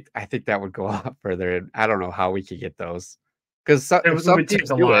 like I think that would go a lot further. And I don't know how we could get those because some teams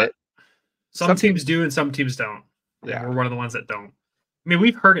do it. Some teams do, and some teams don't. Yeah, we're one of the ones that don't. I mean,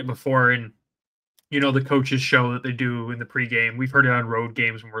 we've heard it before, and the coaches show that they do in the pregame. We've heard it on road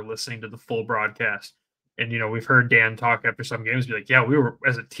games when we're listening to the full broadcast. And, we've heard Dan talk after some games, be like, yeah, we were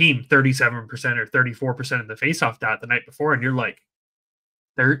as a team 37% or 34% in the faceoff dot the night before. And you're like,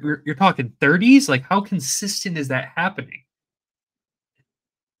 you're talking 30s? Like, how consistent is that happening?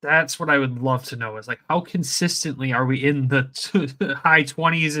 That's what I would love to know is like, how consistently are we in the high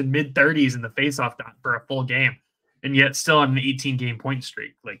 20s and mid 30s in the faceoff dot for a full game and yet still on an 18-game point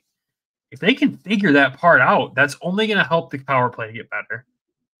streak? Like, if they can figure that part out, that's only going to help the power play get better.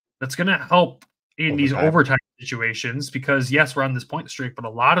 That's going to help in these overtime situations because, yes, we're on this point streak, but a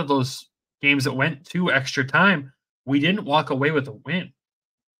lot of those games that went to extra time, we didn't walk away with a win.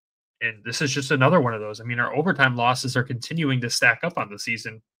 And this is just another one of those. I mean, our overtime losses are continuing to stack up on the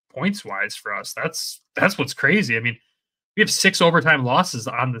season points-wise for us. That's what's crazy. I mean, we have 6 overtime losses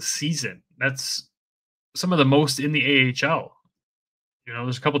on the season. That's some of the most in the AHL.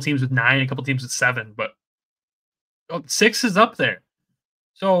 There's a couple teams with 9, a couple teams with 7, but 6 is up there.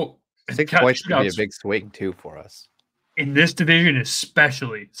 So 6 points can be a big swing too for us. In this division,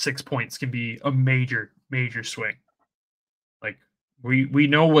 especially, 6 points can be a major, major swing. Like we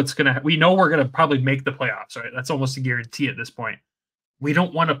know we know we're gonna probably make the playoffs, right? That's almost a guarantee at this point. We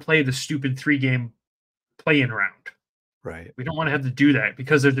don't want to play the stupid 3-game play-in round. Right. We don't want to have to do that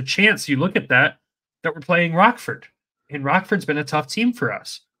because there's a chance you look at that we're playing Rockford. And Rockford's been a tough team for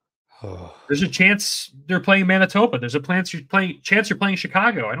us. There's a chance they're playing Manitoba. There's a chance you're playing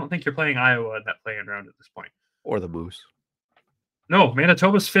Chicago. I don't think you're playing Iowa in that play-in round at this point. Or the Moose. No,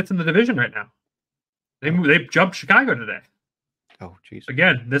 Manitoba's 5th in the division right now. They jumped Chicago today. Oh, jeez.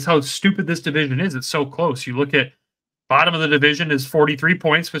 Again, that's how stupid this division is. It's so close. You look at bottom of the division is 43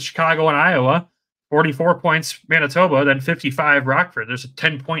 points with Chicago and Iowa, 44 points Manitoba, then 55 Rockford. There's a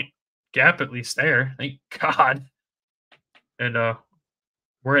 10-point gap at least there. Thank God. And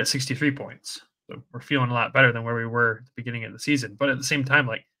we're at 63 points. So we're feeling a lot better than where we were at the beginning of the season. But at the same time,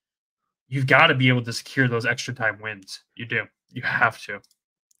 like, you've got to be able to secure those extra time wins. You do. You have to,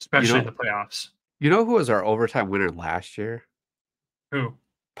 especially in the playoffs. You know who was our overtime winner last year? Who?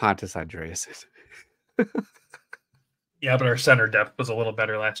 Pontus Andreas. Yeah, but our center depth was a little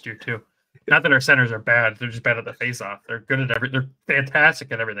better last year too. Not that our centers are bad; they're just bad at the faceoff. They're good at they're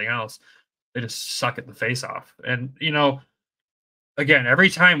fantastic at everything else. They just suck at the faceoff. And again, every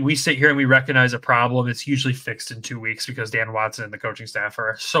time we sit here and we recognize a problem, it's usually fixed in 2 weeks because Dan Watson and the coaching staff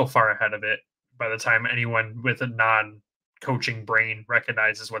are so far ahead of it. By the time anyone with a non-coaching brain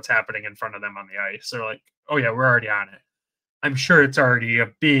recognizes what's happening in front of them on the ice, they're like, "Oh yeah, we're already on it." I'm sure it's already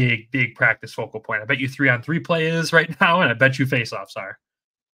a big, big practice focal point. I bet you 3-on-3 play is right now, and I bet you faceoffs are,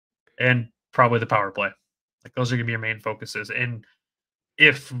 and probably the power play. Like those are going to be your main focuses. And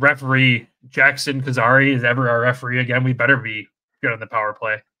if referee Jackson Kazari is ever our referee again, we better be good on the power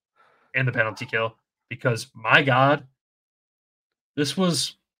play and the penalty kill because my God, this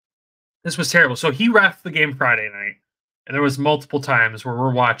was terrible. So he reffed the game Friday night, and there was multiple times where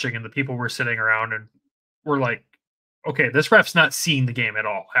we're watching and the people were sitting around and we're like, okay, this ref's not seeing the game at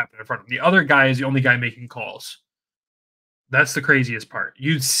all happen in front of him. The other guy is the only guy making calls. That's the craziest part.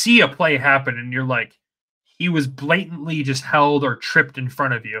 You see a play happen and you're like, he was blatantly just held or tripped in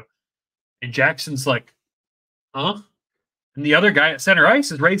front of you. And Jackson's like, huh? And the other guy at center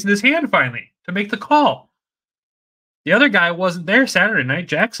ice is raising his hand finally to make the call. The other guy wasn't there Saturday night.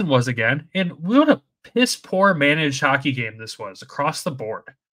 Jackson was again. And what a piss poor managed hockey game this was across the board.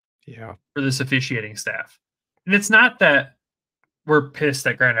 Yeah. For this officiating staff. And it's not that we're pissed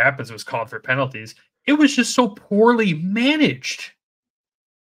that Grand Rapids was called for penalties. It was just so poorly managed.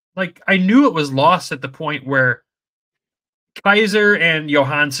 Like, I knew it was lost at the point where Kaiser and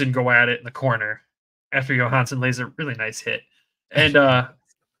Johansson go at it in the corner after Johansson lays a really nice hit. And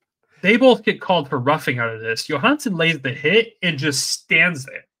they both get called for roughing out of this. Johansson lays the hit and just stands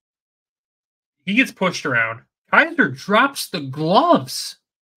there. He gets pushed around. Kaiser drops the gloves.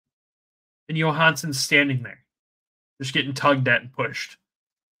 And Johansson's standing there, just getting tugged at and pushed.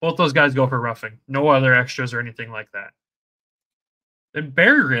 Both those guys go for roughing. No other extras or anything like that. Then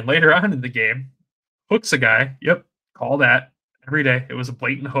Berggren, later on in the game, hooks a guy. Yep, call that every day. It was a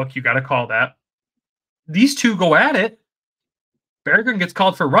blatant hook. You got to call that. These two go at it. Berggren gets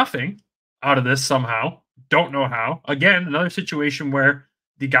called for roughing out of this somehow. Don't know how. Again, another situation where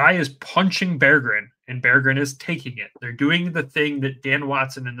the guy is punching Berggren, and Berggren is taking it. They're doing the thing that Dan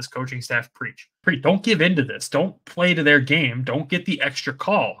Watson and this coaching staff preach. Don't give into this. Don't play to their game. Don't get the extra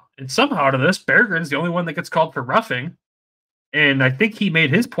call. And somehow out of this, Berggren's the only one that gets called for roughing. And I think he made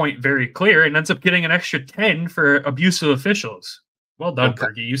his point very clear and ends up getting an extra 10 for abusive officials. Well done,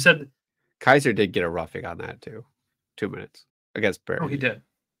 Bergie. You said Kaiser did get a roughing on that too. 2 minutes against Bergie. Oh, he did.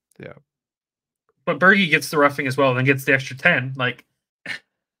 Yeah. But Bergie gets the roughing as well and then gets the extra 10. Like,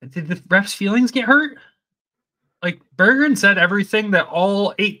 did the refs' feelings get hurt? Like, Berggren said everything that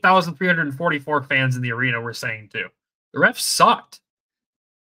all 8,344 fans in the arena were saying too. The refs sucked.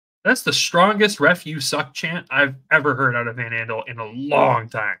 That's the strongest ref you suck chant I've ever heard out of Van Andel in a long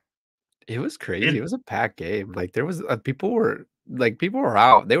time. It was crazy. It was a packed game. Like, there was people were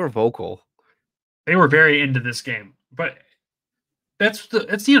out. They were vocal. They were very into this game. But that's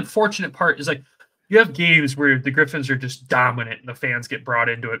the unfortunate part is, like, you have games where the Griffins are just dominant and the fans get brought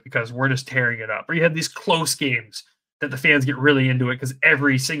into it because we're just tearing it up. Or you have these close games that the fans get really into it because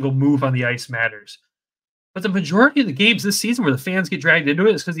every single move on the ice matters. But the majority of the games this season where the fans get dragged into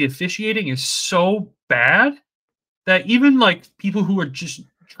it is because the officiating is so bad that even, like, people who are just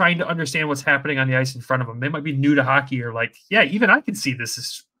trying to understand what's happening on the ice in front of them, they might be new to hockey or like, yeah, even I can see this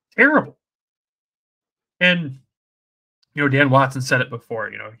is terrible. And, you know, Dan Watson said it before,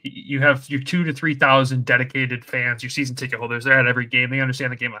 you know, you have your 2,000 to 3,000 dedicated fans, your season ticket holders, they're at every game. They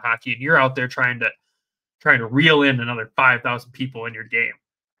understand the game of hockey, and you're out there trying to reel in another 5,000 people in your game.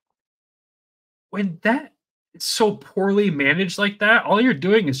 When that is so poorly managed like that, all you're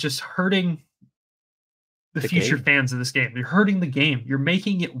doing is just hurting the future fans of this game. You're hurting the game. You're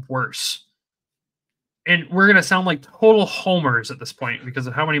making it worse. And we're going to sound like total homers at this point because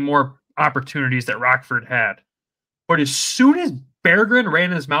of how many more opportunities that Rockford had. But as soon as Berggren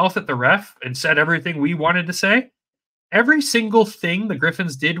ran his mouth at the ref and said everything we wanted to say, every single thing the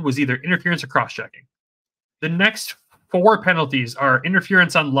Griffins did was either interference or cross-checking. The next 4 penalties are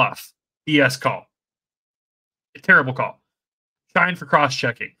interference on Luff, BS call. A terrible call. Shine for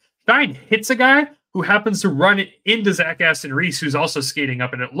cross-checking. Shine hits a guy who happens to run it into Zach Aston Reese, who's also skating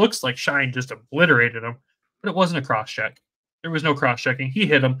up, and it looks like Shine just obliterated him, but it wasn't a cross-check. There was no cross-checking. He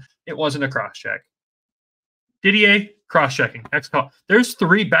hit him. It wasn't a cross-check. Didier, cross-checking. Next call. There's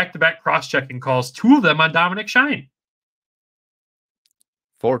 3 back-to-back cross-checking calls, 2 of them on Dominic Shine.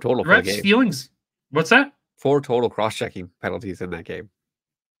 4 total for the game. Feelings. What's that? 4 total cross-checking penalties in that game.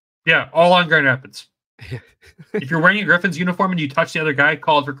 Yeah, all on Grand Rapids. If you're wearing a Griffins uniform and you touch the other guy,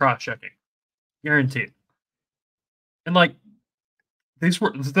 called for cross-checking. Guaranteed. And, like, these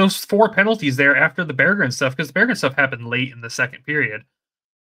were those 4 penalties there after the Berggren stuff, because the Berggren stuff happened late in the second period.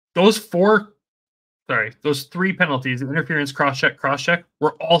 Those 3 penalties, interference, cross-check,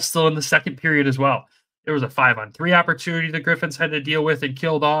 were all still in the second period as well. There was a 5-on-3 opportunity the Griffins had to deal with and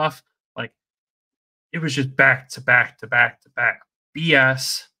killed off. Like, it was just back to back to back to back.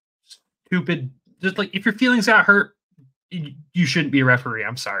 BS. Stupid. Just like, if your feelings got hurt, you shouldn't be a referee.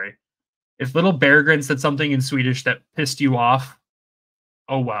 I'm sorry. If little Berggren said something in Swedish that pissed you off,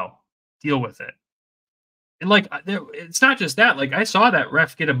 oh well, deal with it. And, like, it's not just that. Like, I saw that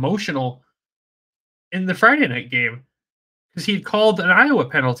ref get emotional in the Friday night game because he had called an Iowa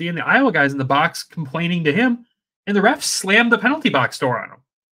penalty, and the Iowa guys in the box complaining to him, and the ref slammed the penalty box door on him.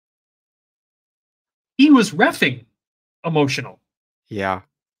 He was reffing emotional. Yeah.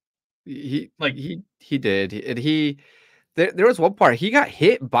 He did. And there was one part, he got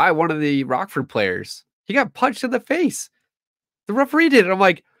hit by one of the Rockford players. He got punched in the face. The referee did it. I'm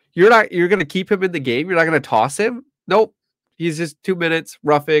like, you're going to keep him in the game? You're not going to toss him? Nope. He's just 2 minutes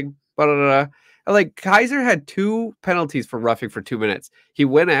roughing. Blah, blah, blah. Like Kaiser had 2 penalties for roughing for 2 minutes. He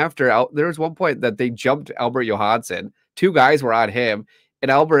went after there was one point that they jumped Albert Johansson. 2 guys were on him, and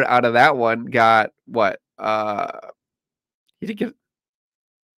Albert out of that one got what? He didn't get.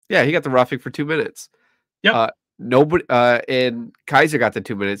 Yeah, he got the roughing for 2 minutes. Yep. Nobody and Kaiser got the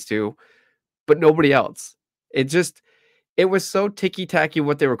 2 minutes too, but nobody else. It was so ticky-tacky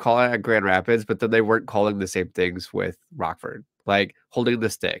what they were calling at Grand Rapids, but then they weren't calling the same things with Rockford, like holding the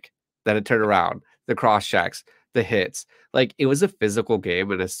stick, then it turned around, the cross checks, the hits. Like it was a physical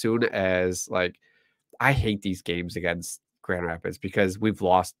game, and as soon as like I hate these games against Grand Rapids because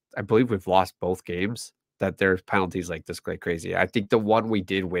I believe we've lost both games that there's penalties like this like crazy. I think the one we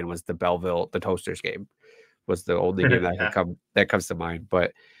did win was the Toasters game was the only game that comes to mind.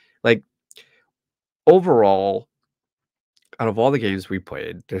 But like overall, out of all the games we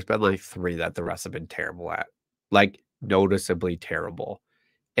played, there's been like 3 that the rest have been terrible at, like noticeably terrible.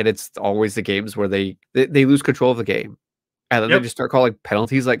 And it's always the games where they lose control of the game, and then they just start calling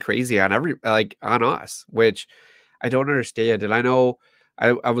penalties like crazy on on us, which I don't understand. And I know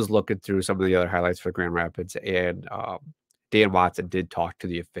I was looking through some of the other highlights for Grand Rapids, and Dan Watson did talk to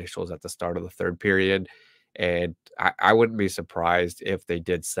the officials at the start of the 3rd period. And I wouldn't be surprised if they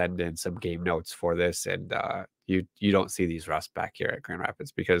did send in some game notes for this. And you don't see these refs back here at Grand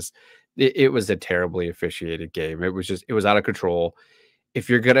Rapids because it was a terribly officiated game. It was out of control. If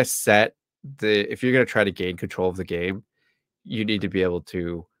you're gonna try to gain control of the game, you need to be able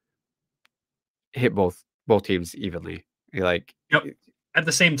to hit both teams evenly. At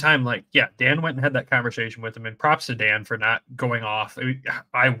the same time, Dan went and had that conversation with him, and props to Dan for not going off.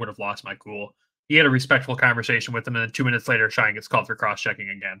 I would have lost my cool. He had a respectful conversation with him, and then 2 minutes later, Shine gets called for cross-checking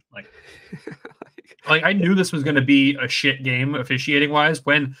again. I knew this was going to be a shit game officiating-wise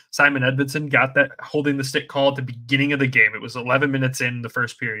when Simon Edvidson got that holding the stick call at the beginning of the game. It was 11 minutes in the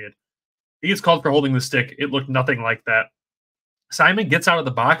first period. He gets called for holding the stick. It looked nothing like that. Simon gets out of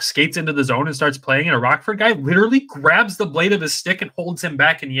the box, skates into the zone, and starts playing, and a Rockford guy literally grabs the blade of his stick and holds him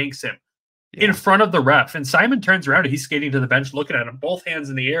back and yanks him in front of the ref. And Simon turns around, and he's skating to the bench looking at him, both hands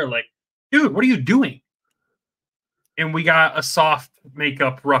in the air like, dude, what are you doing? And we got a soft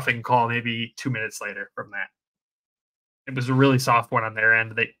makeup roughing call maybe 2 minutes later from that. It was a really soft one on their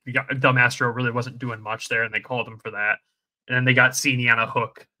end. Del Mastro really wasn't doing much there, and they called him for that. And then they got Cini on a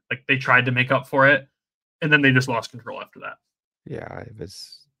hook. Like they tried to make up for it, and then they just lost control after that. Yeah, it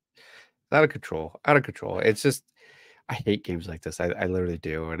was out of control. Out of control. It's just I hate games like this. I literally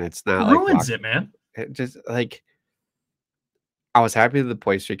do, and it's not it ruins it, man. It just like. I was happy that the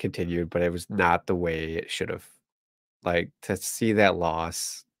point streak continued, but it was not the way it should have. Like to see that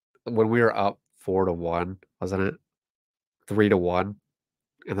loss when we were up 4-1, wasn't it? 3-1,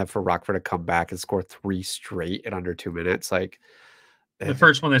 and then for Rockford to come back and score 3 straight in under 2 minutes, like the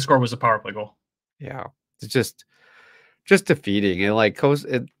first one they scored was a power play goal. Yeah, it's just defeating. And like I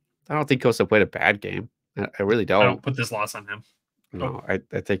don't think Costa played a bad game. I really don't. I don't put this loss on him. No, I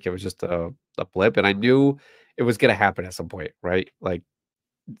think it was just a blip, and I knew it was going to happen at some point, right? Like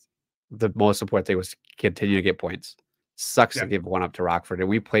the most important thing was to continue to get points. Sucks to give one up to Rockford, and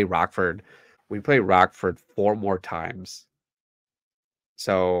we play Rockford 4 more times.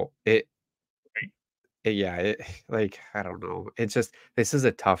 So I don't know. It's just this is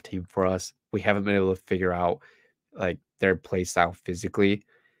a tough team for us. We haven't been able to figure out like their play style physically,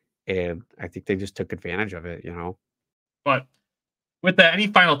 and I think they just took advantage of it, But with that, any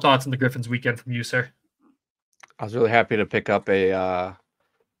final thoughts on the Griffins weekend from you, sir? I was really happy to pick up a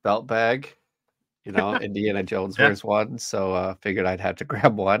belt bag. Indiana Jones wears one, so figured I'd have to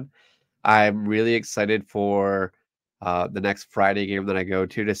grab one. I'm really excited for the next Friday game that I go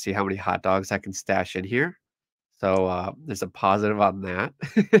to see how many hot dogs I can stash in here. So there's a positive on that.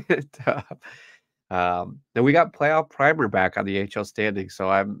 Then we got playoff primer back on the HL standings, so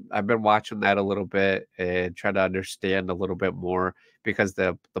I've been watching that a little bit and trying to understand a little bit more because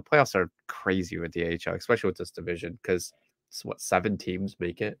the playoffs are crazy with the HL, especially with this division because it's 7 teams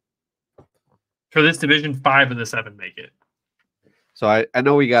make it. For this division, 5 of the 7 make it. So I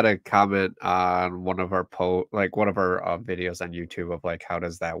know we got a comment on one of our videos on YouTube of like how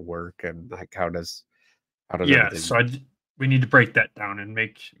does that work and like how does so we need to break that down and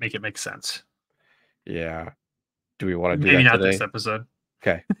make it make sense. Yeah. Do we want to do maybe that not today? This episode?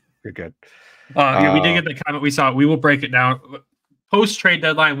 Okay, you're good. We did get the comment. We saw it. We will break it down post trade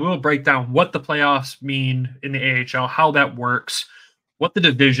deadline. We will break down what the playoffs mean in the AHL, how that works, what the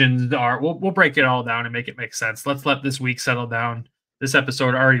divisions are. We'll break it all down and make it make sense. Let's let this week settle down. This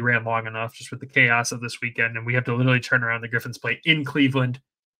episode already ran long enough just with the chaos of this weekend, and we have to literally turn around. The Griffins play in Cleveland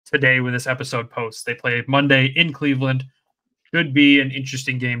today when this episode posts. They play Monday in Cleveland. should be an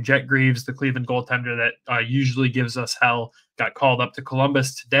interesting game. Jet Greaves, the Cleveland goaltender that usually gives us hell, got called up to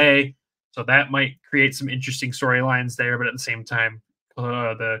Columbus today. So that might create some interesting storylines there. But at the same time,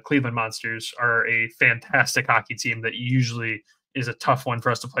 the Cleveland Monsters are a fantastic hockey team that usually is a tough one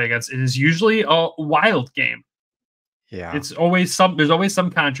for us to play against. It is usually a wild game. Yeah. There's always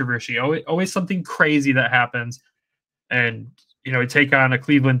some controversy, always something crazy that happens. And, we take on a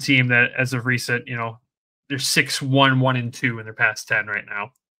Cleveland team that as of recent, they're 6-1, 1-2 in their past 10 right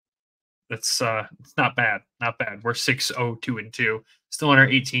now. That's it's not bad. Not bad. We're 6-0, 2-2, still on our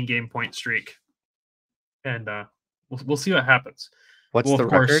 18 game point streak. And we'll see what happens. What's the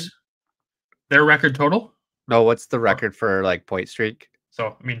record? Their record total? No, what's the record for like point streak?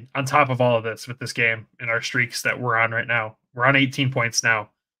 So, on top of all of this, with this game and our streaks that we're on right now, we're on 18 points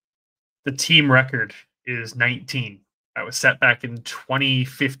now. The team record is 19. That was set back in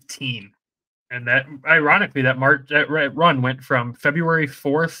 2015. And that, ironically, that run went from February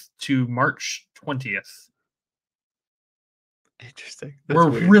 4th to March 20th. Interesting. We're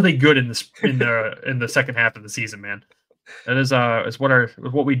really good in the second half of the season, man. That is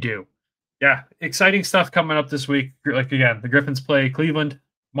what we do. Yeah, exciting stuff coming up this week. Like, again, the Griffins play Cleveland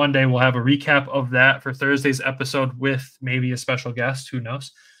Monday. We'll have a recap of that for Thursday's episode with maybe a special guest. Who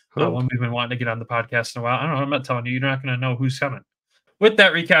knows? One we've been wanting to get on the podcast in a while. I don't know. I'm not telling you. You're not going to know who's coming. With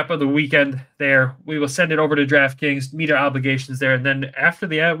that recap of the weekend there, we will send it over to DraftKings, meet our obligations there. And then after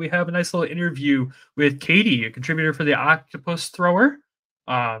the ad, we have a nice little interview with Katie, a contributor for the Octopus Thrower.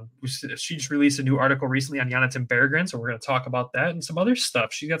 She just released a new article recently on Jonathan Berggren, so we're going to talk about that and some other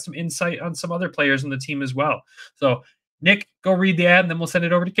stuff. She got some insight on some other players on the team as well. So, Nick, go read the ad, and then we'll send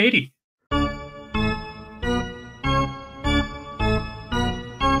it over to Katie.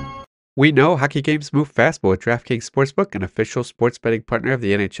 We know hockey games move fast, but with DraftKings Sportsbook, an official sports betting partner of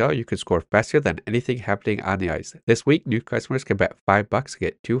the NHL, you can score faster than anything happening on the ice. This week, new customers can bet $5 to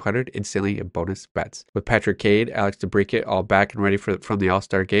get $200 instantly in bonus bets. With Patrick Kane, Alex DeBrincat all back and ready from the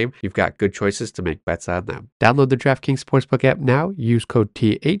All-Star game, you've got good choices to make bets on them. Download the DraftKings Sportsbook app now. Use code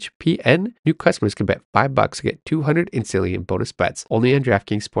THPN. New customers can bet $5 to get $200 instantly in bonus bets. Only on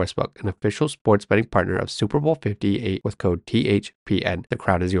DraftKings Sportsbook, an official sports betting partner of Super Bowl 58 with code THPN. The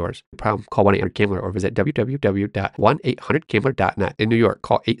crown is yours. Call 1-800-GAMBLER or visit www.1800gambler.net. In New York,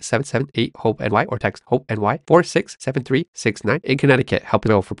 call 877-8-HOPE-NY or text HOPE-NY 467369. In Connecticut, help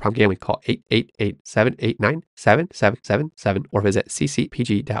available for problem gambling. Call 888-789-7777 or visit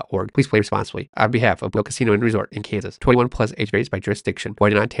ccpg.org. Please play responsibly. On behalf of Will Casino and Resort in Kansas, 21 plus, age varies by jurisdiction,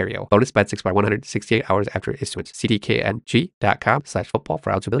 void in Ontario. Bonus bets expire 168 hours after issuance. cdkng.com/football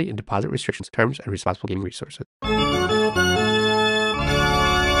for eligibility and deposit restrictions, terms, and responsible gaming resources.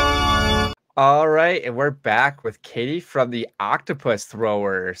 All right, and we're back with Katie from the Octopus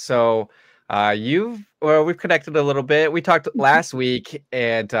Thrower. So we've connected a little bit. We talked last week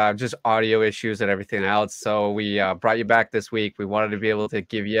and just audio issues and everything else. So we brought you back this week. We wanted to be able to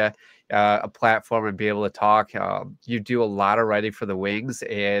give you a platform and be able to talk. You do a lot of writing for the Wings,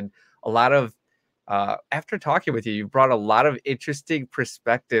 and a lot of after talking with you, you brought a lot of interesting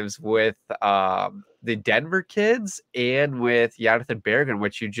perspectives with the Denver kids and with Jonathan Berggren,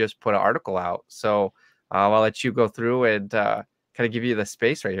 which you just put an article out. So I'll let you go through and kind of give you the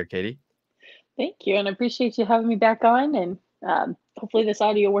space right here, Katie. Thank you. And I appreciate you having me back on. And hopefully this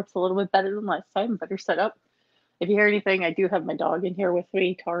audio works a little bit better than last time, better set up. If you hear anything, I do have my dog in here with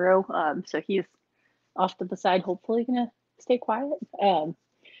me, Taro. So he's off to the side, hopefully going to stay quiet.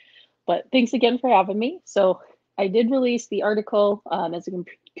 But thanks again for having me. So I did release the article as a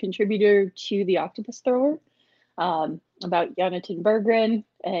contributor to the Octopus Thrower about Jonathan Berggren.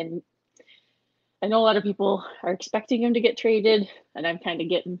 And I know a lot of people are expecting him to get traded, and I'm kind of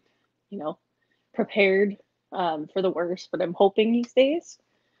getting, prepared for the worst, but I'm hoping he stays.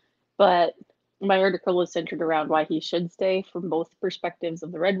 But my article was centered around why he should stay from both perspectives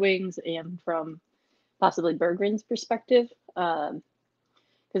of the Red Wings and from possibly Berggren's perspective.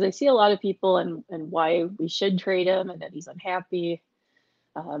 Because I see a lot of people and why we should trade him and that he's unhappy.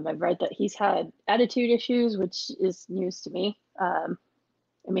 I've read that he's had attitude issues, which is news to me. I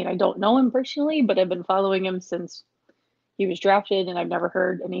don't know him personally, but I've been following him since he was drafted, and I've never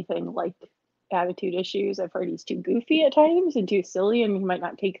heard anything like attitude issues. I've heard he's too goofy at times and too silly, and he might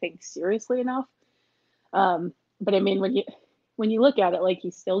not take things seriously enough. But when you look at it, like,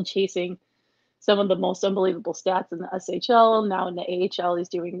 he's still chasing some of the most unbelievable stats in the SHL. Now in the AHL, he's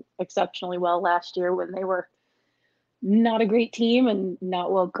doing exceptionally well. Last year, when they were not a great team and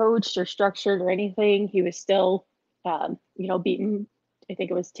not well coached or structured or anything, he was still, beating, I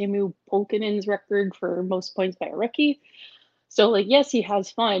think it was Timu Polkinen's record for most points by a rookie. So, yes, he has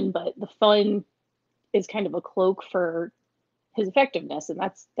fun, but the fun is kind of a cloak for his effectiveness, and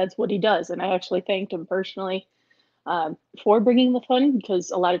that's what he does. And I actually thanked him personally for bringing the fun,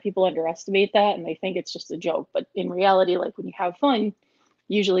 because a lot of people underestimate that and they think it's just a joke. But in reality, like when you have fun,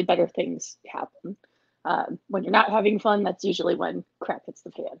 usually better things happen. When you're not having fun, that's usually when crap hits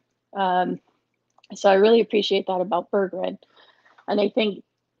the fan. So I really appreciate that about Berggren. And I think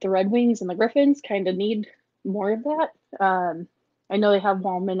the Red Wings and the Griffins kind of need more of that. I know they have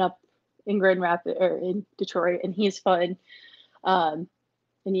Wallman up in Grand Rapids or in Detroit, and he's fun. And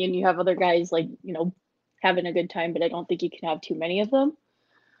you have other guys like, having a good time, but I don't think you can have too many of them.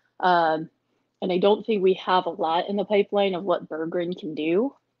 And I don't think we have a lot in the pipeline of what Berggren can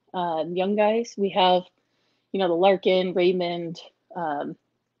do. Young guys, we have, the Larkin, Raymond, and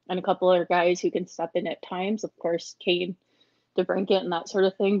a couple other guys who can step in at times. Of course, Kane, DeBrincat, and that sort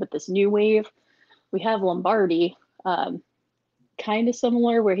of thing. But this new wave, we have Lombardi, kind of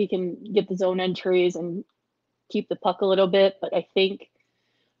similar, where he can get the zone entries and keep the puck a little bit. But I think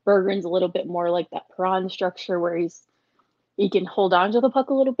Berggren's a little bit more like that Perron structure, where he can hold on to the puck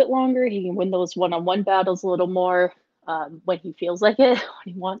a little bit longer. He can win those one-on-one battles a little more when he feels like it,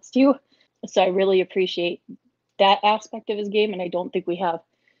 when he wants to. So I really appreciate that aspect of his game, and I don't think we have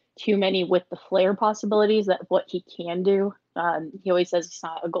too many with the flair possibilities that what he can do. He always says he's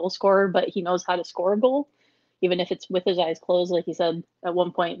not a goal scorer, but he knows how to score a goal, even if it's with his eyes closed. Like he said at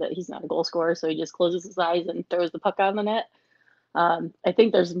one point that he's not a goal scorer, so he just closes his eyes and throws the puck on the net. I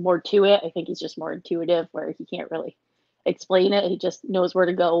think there's more to it. I think he's just more intuitive, where he can't really explain it. He just knows where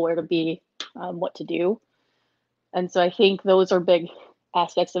to go, where to be, what to do. And so I think those are big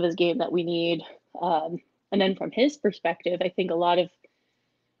aspects of his game that we need. And then from his perspective, I think a lot of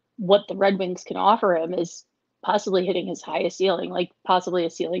what the Red Wings can offer him is possibly hitting his highest ceiling, like possibly a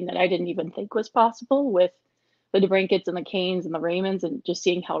ceiling that I didn't even think was possible with the DeBrincats and the Canes and the Raymonds, and just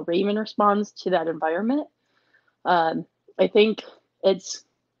seeing how Raymond responds to that environment. I think it's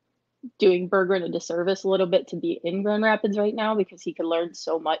doing Berggren a disservice a little bit to be in Grand Rapids right now, because he could learn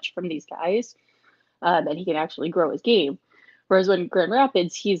so much from these guys that he can actually grow his game. Whereas when Grand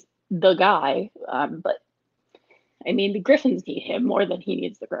Rapids, he's the guy. But I mean, the Griffins need him more than he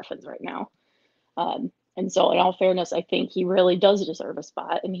needs the Griffins right now. And so in all fairness, I think he really does deserve a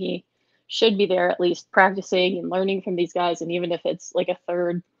spot, and he should be there at least practicing and learning from these guys. And even if it's like a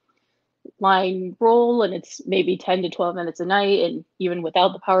third line role and it's maybe 10 to 12 minutes a night, and even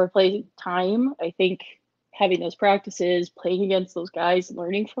without the power play time, I think having those practices, playing against those guys,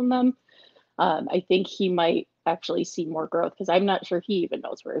 learning from them, I think he might actually see more growth, because I'm not sure he even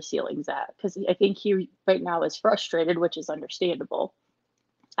knows where his ceiling's at, because I think he right now is frustrated, which is understandable.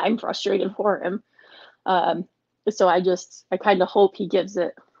 I'm frustrated for him. So I kind of hope he gives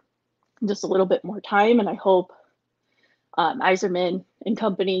it just a little bit more time, and I hope Yzerman and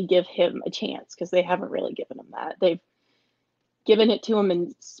company give him a chance, because they haven't really given him that. They've given it to him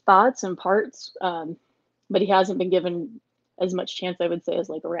in spots and parts, but he hasn't been given as much chance, I would say, as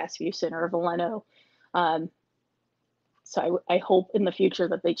like a Rasmussen or a Veleno. So I hope in the future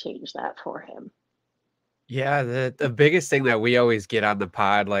that they change that for him. Yeah, the biggest thing that we always get on the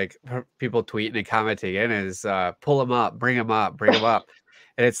pod, like people tweeting and commenting in, is pull him up, bring him up, bring him up.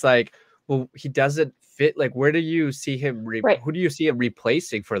 And it's like, well, he doesn't fit. Like, where do you see him? Right. Who do you see him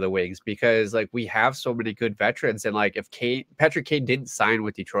replacing for the Wings? Because like we have so many good veterans, and like if Patrick Kane didn't sign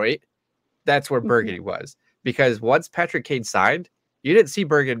with Detroit, that's where Berggren was. Because once Patrick Kane signed, you didn't see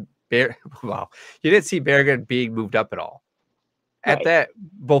Berggren being moved up at all. At Right. that,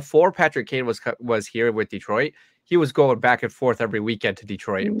 before Patrick Kane was here with Detroit, he was going back and forth every weekend to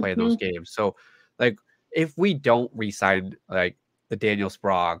Detroit and playing those games. So, like, if we don't re-sign like the Daniel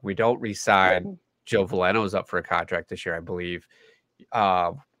Sprague, we don't re-sign Joe Veleno's up for a contract this year, I believe.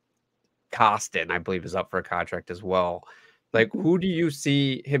 Costin, I believe, is up for a contract as well. Like, who do you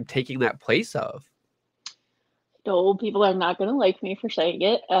see him taking that place of? No, people are not going to like me for saying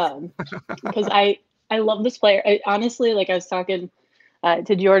it, because I love this player. Honestly, like I was talking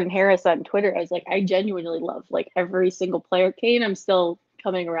to Jordan Harris on Twitter, I was like, I genuinely love like every single player. Kane, I'm still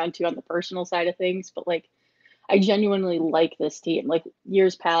coming around to on the personal side of things, but like I genuinely like this team. Like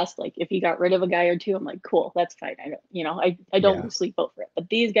years past, like if you got rid of a guy or two, I'm like, cool, that's fine. I don't lose sleep over it. But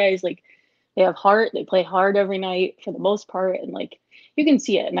these guys, like, they have heart. They play hard every night for the most part, and like you can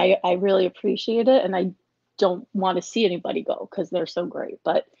see it, and I really appreciate it, and I don't want to see anybody go because they're so great.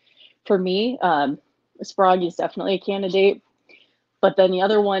 But for me, Sprague is definitely a candidate. But then the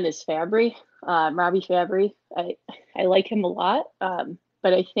other one is Fabry, Robbie Fabry. I like him a lot,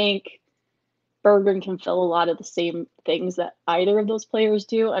 but I think Berggren can fill a lot of the same things that either of those players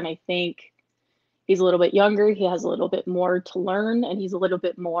do. And I think he's a little bit younger. He has a little bit more to learn, and he's a little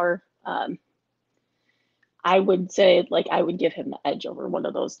bit more I would say, like, I would give him the edge over one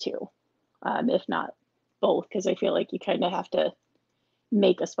of those two, if not both, because I feel like you kind of have to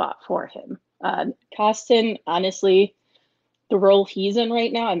make a spot for him. Costin, honestly, the role he's in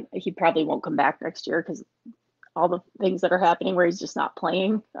right now, and he probably won't come back next year because all the things that are happening where he's just not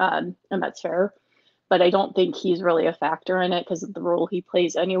playing, and that's fair. But I don't think he's really a factor in it because the role he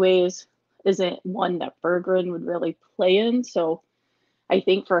plays anyways isn't one that Berggren would really play in. So I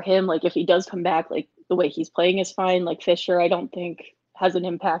think for him, like if he does come back, like the way he's playing is fine. Like Fisher, I don't think has an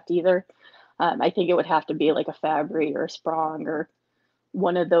impact either. I think it would have to be like a Fabry or a Sprong or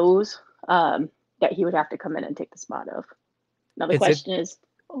one of those that he would have to come in and take the spot of. Now the question is,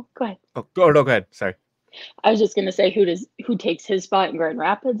 oh, go ahead. Oh, no, go ahead. Sorry. I was just going to say who takes his spot in Grand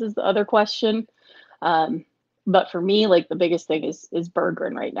Rapids is the other question. But for me, like the biggest thing is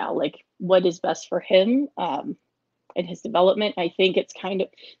Berggren right now. Like what is best for him and his development. I think it's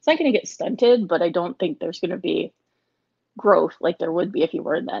not going to get stunted, but I don't think there's going to be growth like there would be if he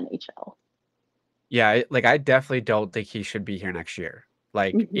were in the NHL. Yeah, I definitely don't think he should be here next year.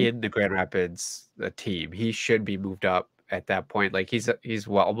 Like in the Grand Rapids team, he should be moved up at that point. Like he's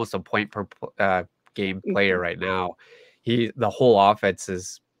almost a point per game player right now. The whole offense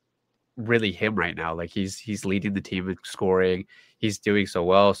is really him right now. Like he's leading the team in scoring. He's doing so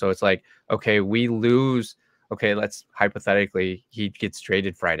well. So it's like, okay, we lose. Okay, let's hypothetically he gets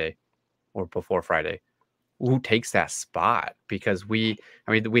traded Friday or before Friday. Who takes that spot? Because we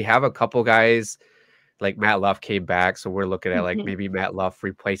have a couple guys. Like Matt Luff came back, so we're looking at like maybe Matt Luff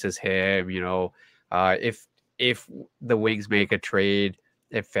replaces him. If the Wings make a trade,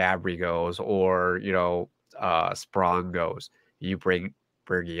 if Fabry goes or Sprong goes, you bring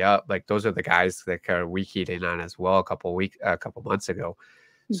Bergie up. Like those are the guys that kind of we keyed in on as well a couple months ago.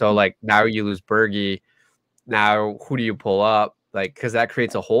 So like now you lose Bergie. Now who do you pull up? Like because that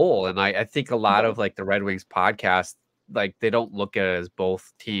creates a hole, and I think a lot of like the Red Wings podcast, like they don't look at it as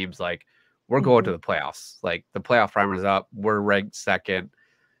both teams like. We're going to the playoffs. Like the playoff primer is up. We're ranked second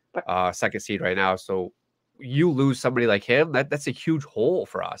seed right now. So you lose somebody like him, that's a huge hole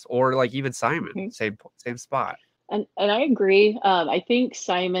for us. Or like even Simon, same spot. And I agree. I think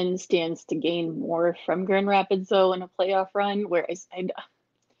Simon stands to gain more from Grand Rapids though in a playoff run. Whereas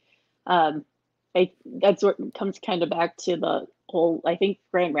that's what comes kind of back to the whole. I think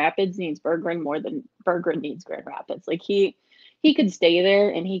Grand Rapids needs Berggren more than Berggren needs Grand Rapids. Like he could stay there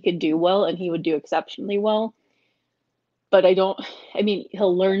and he could do well and he would do exceptionally well. But he'll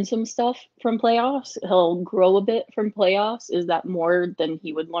learn some stuff from playoffs. He'll grow a bit from playoffs. Is that more than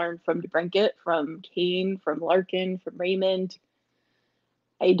he would learn from DeBrincat, from Kane, from Larkin, from Raymond?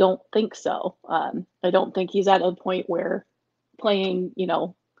 I don't think so. I don't think he's at a point where playing,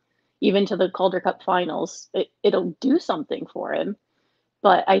 even to the Calder Cup finals, it'll do something for him.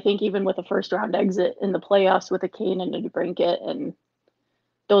 But I think even with a first round exit in the playoffs with a Kane and a DeBrincat and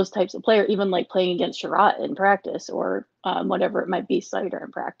those types of players, even like playing against Sherratt in practice or whatever it might be, Cider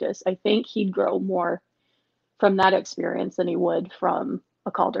in practice, I think he'd grow more from that experience than he would from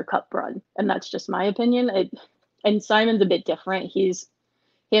a Calder Cup run. And that's just my opinion. And Simon's a bit different. Him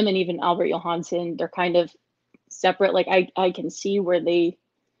and even Albert Johansson, they're kind of separate. Like I can see where they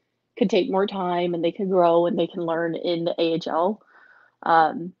could take more time and they can grow and they can learn in the AHL.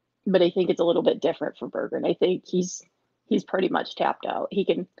 But I think it's a little bit different for Berggren. I think he's pretty much tapped out. He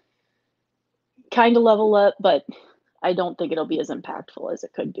can kind of level up, but I don't think it'll be as impactful as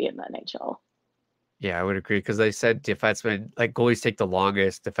it could be in the NHL. Yeah, I would agree because they said defensemen, like goalies take the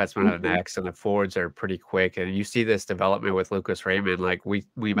longest, defensemen are next, and the forwards are pretty quick. And you see this development with Lucas Raymond, like we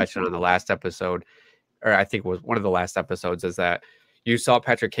mentioned on the last episode, or I think it was one of the last episodes, is that you saw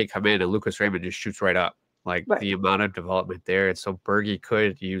Patrick Kane come in and Lucas Raymond just shoots right up. Like the amount of development there. And so Bergie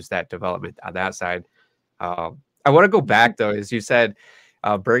could use that development on that side. I want to go back though, as you said,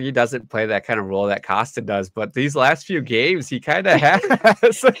 Bergie doesn't play that kind of role that Costin does, but these last few games he kind of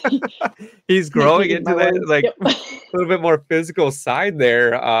has. He's growing into that a little bit more physical side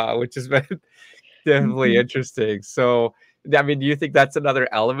there, which has been definitely interesting. So I mean, do you think that's another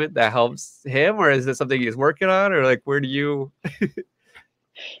element that helps him, or is it something he's working on, or like where do you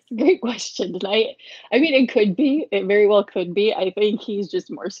Great question. And I mean, it could be. It very well could be. I think he's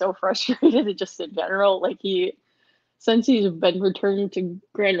just more so frustrated just in general. Like since he's been returned to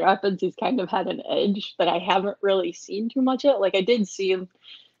Grand Rapids, he's kind of had an edge that I haven't really seen too much of. Like I did see him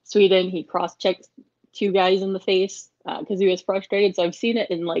Sweden. He cross-checked two guys in the face because he was frustrated. So I've seen it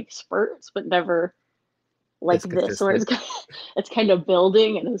in like spurts, but never like this where it's kind of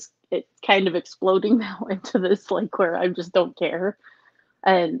building and it's kind of exploding now into this like where I just don't care.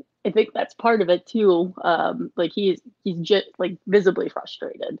 And I think that's part of it too. Like he's just like visibly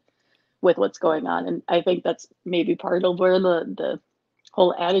frustrated, with what's going on. And I think that's maybe part of where the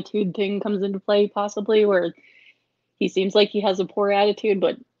whole attitude thing comes into play, possibly, where he seems like he has a poor attitude,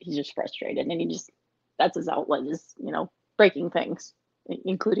 but he's just frustrated, and that's his outlet, is, breaking things,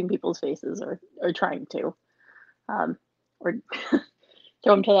 including people's faces, or trying to, or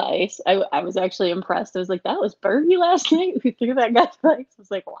throw him to the ice. I was actually impressed. I was like, that was Bergie last night who threw that guy to the ice. I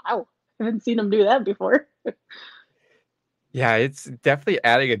was like, wow, I haven't seen him do that before. Yeah, it's definitely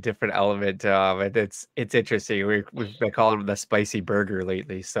adding a different element. And it's interesting. We've been calling him the spicy burger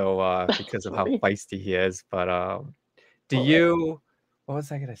lately, so because of how feisty he is. But what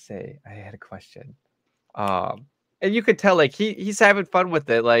was I gonna say? I had a question. And you could tell, like, he's having fun with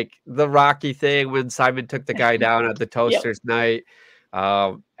it, like the Rocky thing when Simon took the guy down at the Toasters night.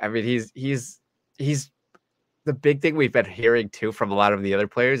 I mean, he's the big thing we've been hearing too from a lot of the other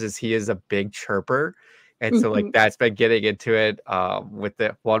players is he is a big chirper. And so, like, that's been getting into it with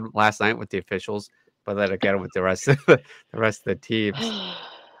the one last night with the officials, but then again with the rest of the teams.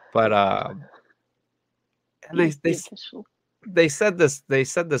 But and they said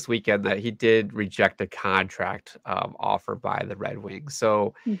this weekend that he did reject a contract offer by the Red Wings.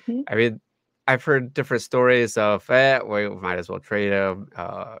 So I mean, I've heard different stories of we might as well trade him,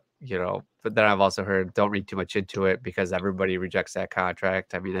 but then I've also heard don't read too much into it because everybody rejects that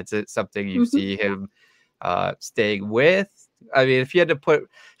contract. I mean, it's something you see him staying with. I mean, if you had to put,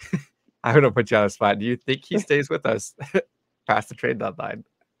 I'm going to put you on the spot. Do you think he stays with us past the trade deadline?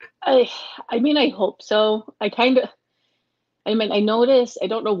 I mean, I hope so. I noticed, I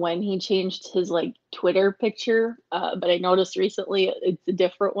don't know when he changed his like Twitter picture, but I noticed recently it's a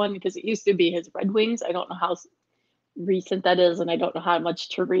different one because it used to be his Red Wings. I don't know how recent that is, and I don't know how much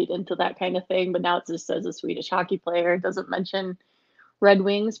to read into that kind of thing, but now it just says a Swedish hockey player. It doesn't mention Red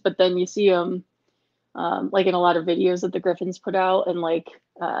Wings, but then you see him like in a lot of videos that the Griffins put out and like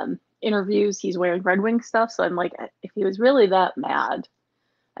interviews, he's wearing Red Wing stuff. So I'm like, if he was really that mad,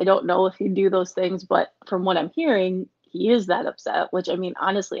 I don't know if he'd do those things, but from what I'm hearing, he is that upset, which, I mean,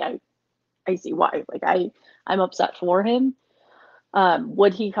 honestly, I see why. Like, I'm upset for him.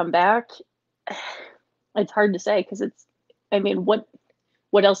 Would he come back? It's hard to say because I mean, what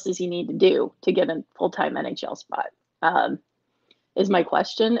else does he need to do to get a full-time NHL spot? Is my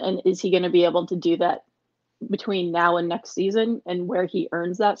question. And is he going to be able to do that between now and next season, and where he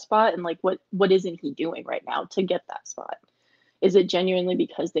earns that spot? And like, what isn't he doing right now to get that spot? Is it genuinely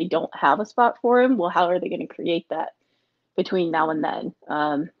because they don't have a spot for him? Well, how are they going to create that between now and then?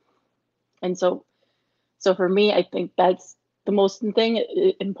 And so for me, I think that's the most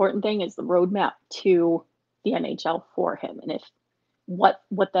important thing is the roadmap to the NHL for him, and if what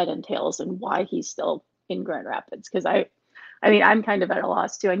that entails and why he's still in Grand Rapids. Because I mean, I'm kind of at a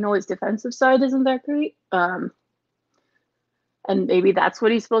loss too. I know his defensive side isn't that great, and maybe that's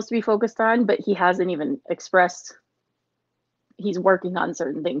what he's supposed to be focused on, but he hasn't even expressed he's working on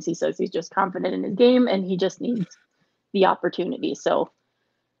certain things. He says he's just confident in his game and he just needs the opportunity. So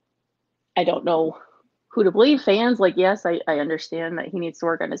I don't know who to believe. Fans, like, yes, I understand that he needs to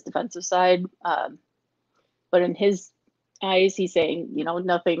work on his defensive side, but in his eyes, he's saying,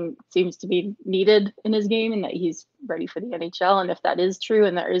 nothing seems to be needed in his game and that he's ready for the NHL. And if that is true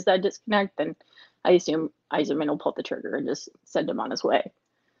and there is that disconnect, then I assume Yzerman will pull the trigger and just send him on his way.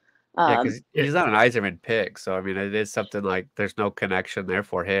 Yeah, because he's not an Yzerman pick. So, I mean, it is something like there's no connection there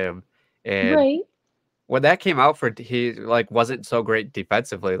for him. And right. When that came out he like wasn't so great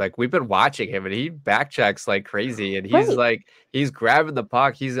defensively. Like, we've been watching him and he backchecks like crazy, and he's like, he's grabbing the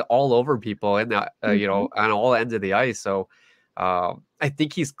puck. He's all over people and on all ends of the ice. So I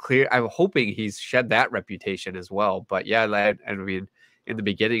think he's clear. I'm hoping he's shed that reputation as well. But yeah, I mean, in the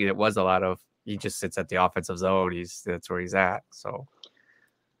beginning, it was a lot of, he just sits at the offensive zone. That's where he's at. So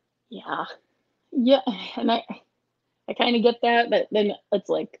yeah. And I kind of get that, but then it's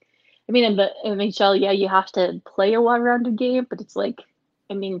like, I mean, in the NHL, yeah, you have to play a well-rounded game, but it's like,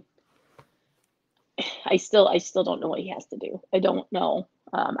 I mean, I still don't know what he has to do. I don't know.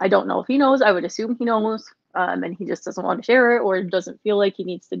 I don't know if he knows. I would assume he knows, and he just doesn't want to share it, or doesn't feel like he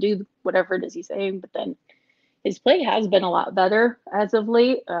needs to do whatever it is he's saying. But then his play has been a lot better as of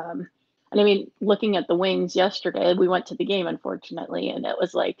late. And I mean, looking at the Wings yesterday, we went to the game, unfortunately, and it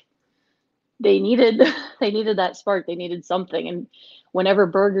was like they needed that spark. They needed something. And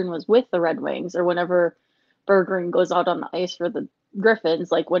whenever Berggren was with the Red Wings, or whenever Berggren goes out on the ice for the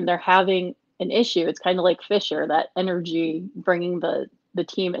Griffins, like when they're having an issue, it's kind of like Fisher, that energy bringing the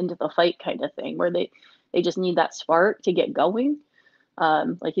team into the fight kind of thing, where they just need that spark to get going.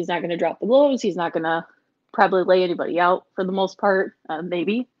 Like, he's not going to drop the gloves. He's not going to probably lay anybody out for the most part.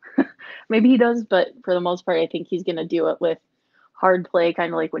 Maybe he does, but for the most part, I think he's going to do it with hard play,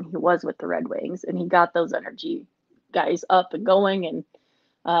 kind of like when he was with the Red Wings, and he got those energy guys up and going and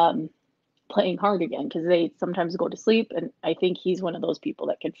playing hard again, because they sometimes go to sleep, and I think he's one of those people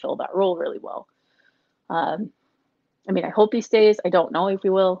that can fill that role really well. I mean, I hope he stays. I don't know if he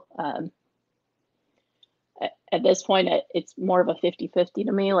will. At this point, it's more of a 50-50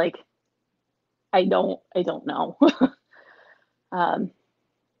 to me. Like, I don't know.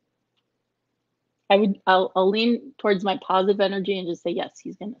 I'll lean towards my positive energy and just say, yes,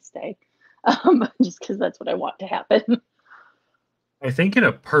 he's going to stay. Just because that's what I want to happen. I think in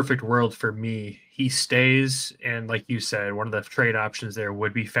a perfect world for me, he stays. And like you said, one of the trade options there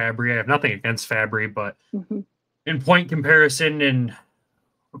would be Fabry. I have nothing against Fabry, but in point comparison and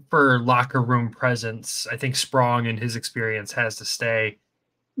for locker room presence, I think Sprong and his experience has to stay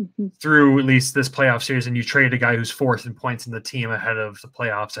through at least this playoff series. And you trade a guy who's fourth in points in the team ahead of the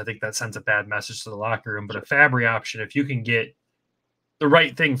playoffs. I think that sends a bad message to the locker room. But a Fabry option, if you can get the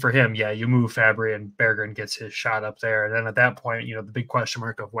right thing for him, yeah, you move Fabry and Berggren gets his shot up there. And then at that point, the big question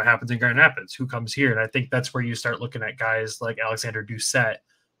mark of what happens in Grand Rapids, who comes here? And I think that's where you start looking at guys like Alexander Doucette,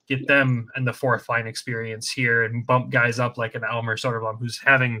 get them and the fourth line experience here and bump guys up like an Elmer Soderblom, who's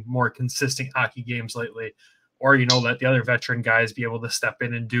having more consistent hockey games lately, or, let the other veteran guys be able to step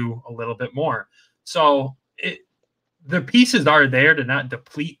in and do a little bit more. So the pieces are there to not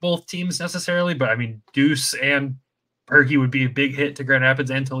deplete both teams necessarily, but I mean, Deuce and Bergie would be a big hit to Grand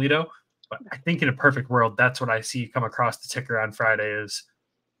Rapids and Toledo. But I think in a perfect world, that's what I see come across the ticker on Friday is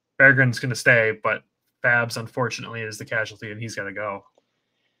Berggren's going to stay, but Fabs, unfortunately, is the casualty, and he's got to go.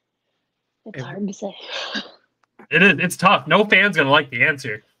 It's hard to say. It is. It's tough. No fan's going to like the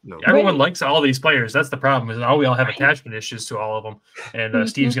answer. No. Everyone likes all these players. That's the problem. Is we all have attachment issues to all of them, and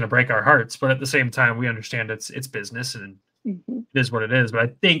Steve's going to break our hearts. But at the same time, we understand it's business, and it is what it is. But I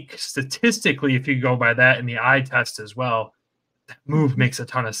think statistically, if you go by that and the eye test as well, that move makes a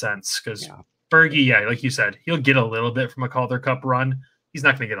ton of sense because Bergie, like you said, he'll get a little bit from a Calder Cup run. He's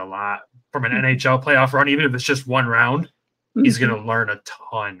not going to get a lot from an NHL playoff run, even if it's just one round. He's going to learn a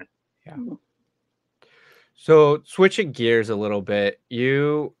ton. Yeah. So switching gears a little bit,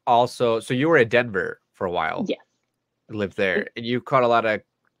 you were in Denver for a while. Yeah. Lived there, and you caught a lot of.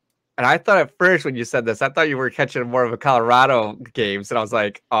 And I thought at first when you said this, I thought you were catching more of a Colorado games, and I was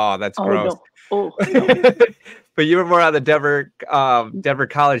like, "Oh, that's gross." No. No. But you were more on the Denver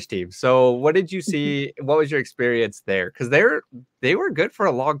college team. So what did you see? What was your experience there? Because they were good for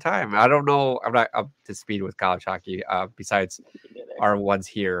a long time. I don't know. I'm not up to speed with college hockey. Besides our ones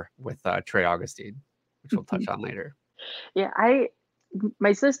here with Trey Augustine, which we'll touch on later. Yeah,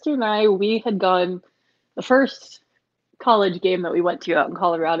 my sister and I, we had gone. The first college game that we went to out in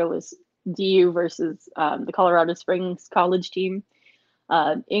Colorado was DU versus the Colorado Springs college team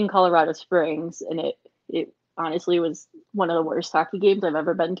in Colorado Springs, and it honestly was one of the worst hockey games I've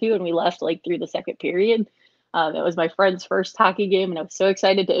ever been to, and we left like through the second period. It was my friend's first hockey game, and I was so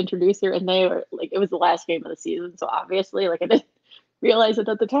excited to introduce her, and they were like, it was the last game of the season, so obviously, like, I didn't realize it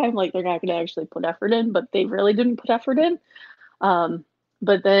at the time, like, they're not going to actually put effort in, but they really didn't put effort in.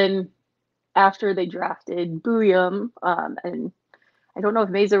 But then after they drafted Booyam, and I don't know if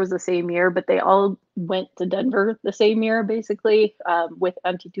Mazur was the same year, but they all went to Denver the same year, basically, with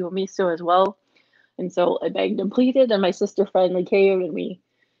Antetokounmpo as well. And so I begged and pleaded, and my sister finally came, and we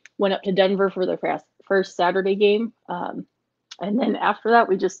went up to Denver for their first Saturday game. And then after that,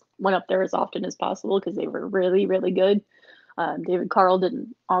 we just went up there as often as possible because they were really, really good. David Carl did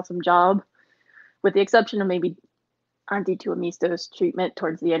an awesome job, with the exception of maybe Antetokounmpo's treatment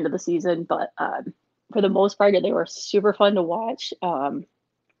towards the end of the season. But for the most part, they were super fun to watch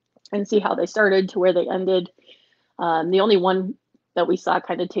and see how they started to where they ended. The only one that we saw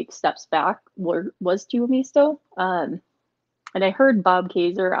kind of take steps back was Tuomisto. And I heard Bob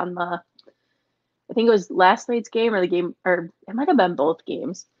Kaiser on I think it was last night's game or the game, or it might have been both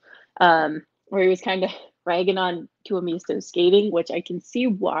games, where he was kind of ragging on Tuomisto's skating, which I can see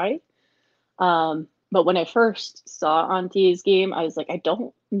why. But when I first saw Auntie's game, I was like, I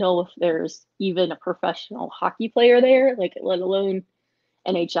don't know if there's even a professional hockey player there, like, let alone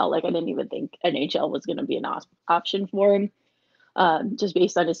NHL. Like, I didn't even think NHL was going to be an option for him. Just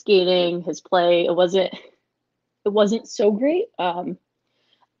based on his skating, his play, it wasn't so great.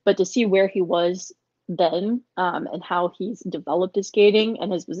 But to see where he was then, and how he's developed his skating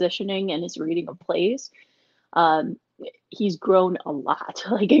and his positioning and his reading of plays, he's grown a lot,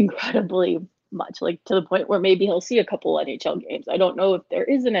 like incredibly much, like to the point where maybe he'll see a couple NHL games. I don't know if there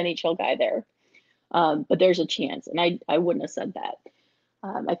is an NHL guy there, but there's a chance. And I wouldn't have said that.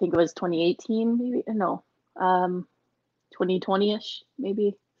 I think it was 2018, maybe, no, 2020-ish,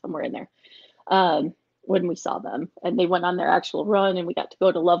 maybe somewhere in there. when we saw them, and they went on their actual run, and we got to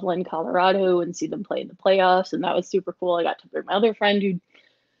go to Loveland, Colorado, and see them play in the playoffs, and that was super cool. I got to bring my other friend who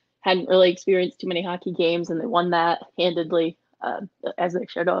hadn't really experienced too many hockey games, and they won that handedly, as they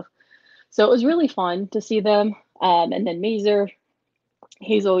should have. So it was really fun to see them. And then Mazer,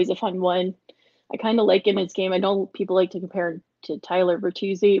 he's always a fun one. I kind of like him in his game. I know people like to compare him to Tyler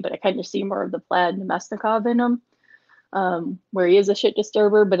Bertuzzi, but I kind of see more of the Vlad Nemesnikov in him, where he is a shit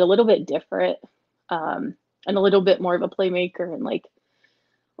disturber, but a little bit different, and a little bit more of a playmaker, and like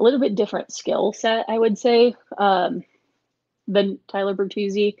a little bit different skill set, I would say, than Tyler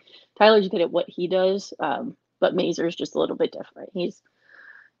Bertuzzi. Tyler's good at what he does, but Mazer's just a little bit different. He's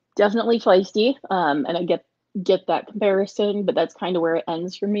definitely feisty, and I get that comparison, but that's kind of where it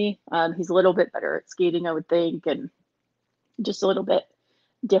ends for me. He's a little bit better at skating, I would think, and just a little bit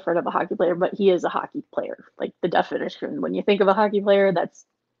different of a hockey player, but he is a hockey player. Like the definition, when you think of a hockey player, that's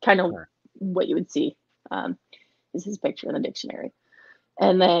kind of what you would see, is his picture in the dictionary.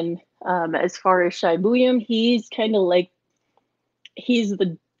 And then as far as Shai Buyam, he's kind of like, he's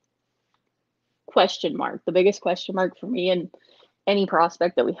the question mark, the biggest question mark for me and any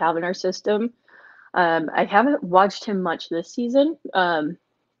prospect that we have in our system. I haven't watched him much this season,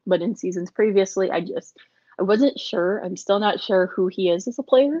 but in seasons previously, I wasn't sure. I'm still not sure who he is as a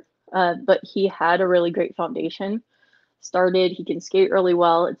player, but he had a really great foundation. He can skate really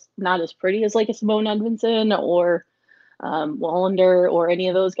well. It's not as pretty as like a Simone Edmondson or Wallander or any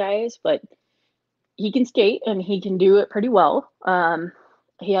of those guys, but he can skate and he can do it pretty well.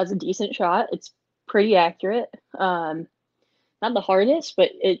 He has a decent shot. It's pretty accurate. Not the hardest, but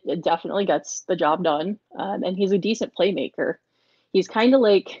it definitely gets the job done. And he's a decent playmaker. He's kind of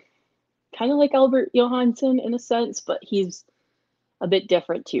like Albert Johansson in a sense, but he's a bit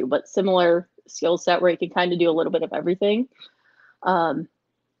different too, but similar skill set where he can kind of do a little bit of everything. And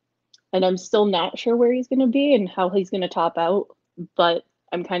I'm still not sure where he's going to be and how he's going to top out, but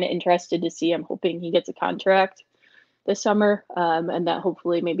I'm kind of interested to see. I'm hoping he gets a contract this summer, and that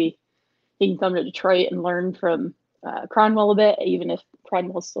hopefully maybe he can come to Detroit and learn from Kronwall a bit, even if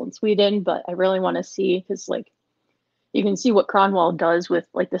Kronwall's still in Sweden. But I really want to see, because like you can see what Kronwall does with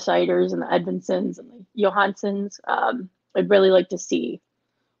like the Seiders and the Edmondsons and the Johanssons. I'd really like to see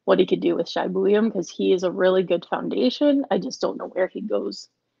what he could do with Shai Buyam, because he is a really good foundation. I just don't know where he goes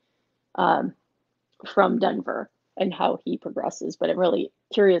from Denver and how he progresses, but I'm really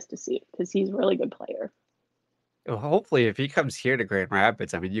curious to see, because he's a really good player. Well, hopefully, if he comes here to Grand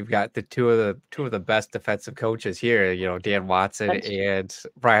Rapids, I mean, you've got the two of the best defensive coaches here. You know, Dan Watson and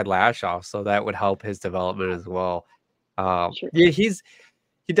Brian Lashoff, so that would help his development as well. Sure. Yeah,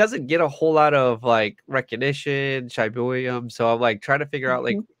 he doesn't get a whole lot of like recognition, Shai Buyam. So I'm like trying to figure out,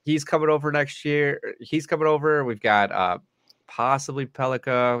 like, he's coming over next year. He's coming over. We've got possibly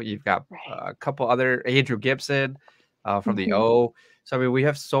Pellica. You've got a couple other, Andrew Gibson from the O. So I mean, we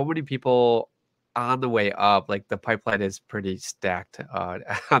have so many people on the way up. Like the pipeline is pretty stacked on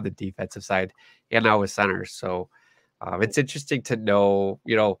the defensive side and now with centers. So it's interesting to know,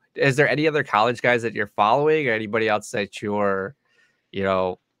 you know, is there any other college guys that you're following or anybody else that you're, you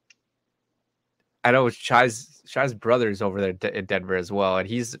know, I know Shai's brother's over there in Denver as well, and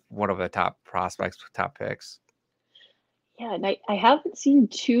he's one of the top prospects, top picks. Yeah, and I haven't seen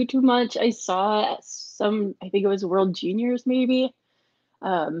too much. I saw some, I think it was World Juniors maybe.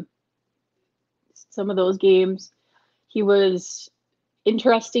 Some of those games. He was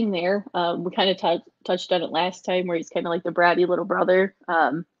interesting there. We kind of touched on it last time, where he's kind of like the bratty little brother,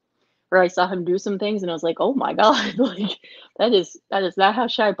 where I saw him do some things and I was like, oh my God, like that is not how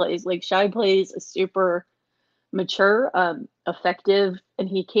Shai plays. Like Shai plays a super mature, effective, and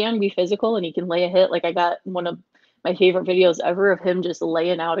he can be physical and he can lay a hit. Like I got one of my favorite videos ever of him just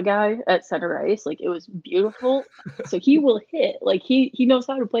laying out a guy at center ice. Like it was beautiful. So he will hit. Like he knows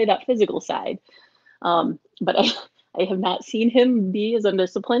how to play that physical side. But I have not seen him be as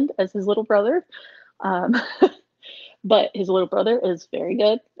undisciplined as his little brother. But his little brother is very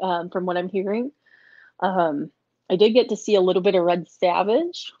good, from what I'm hearing. I did get to see a little bit of Red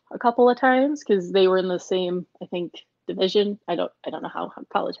Savage a couple of times, because they were in the same, I think, division. I don't know how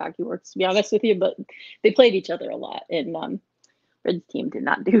college hockey works, to be honest with you, but they played each other a lot. And Red's team did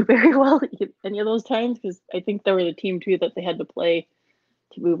not do very well any of those times, because I think they were the team too that they had to play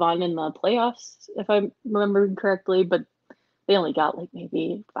to move on in the playoffs, if I remember correctly. But they only got like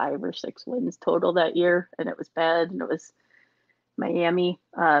maybe 5 or 6 wins total that year, and it was bad. And it was Miami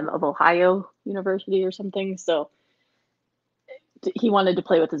of Ohio University or something. So he wanted to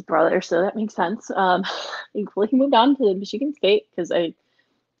play with his brother, so that makes sense. Thankfully, he moved on to Michigan State, because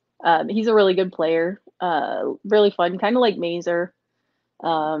he's a really good player, really fun, kind of like Mazer.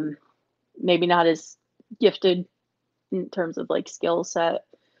 Maybe not as gifted in terms of like skill set,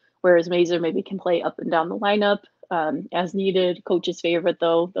 whereas Mazur maybe can play up and down the lineup as needed. Coach's favorite,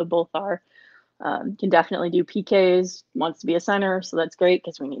 though, they both are. Can definitely do PKs, wants to be a center, so that's great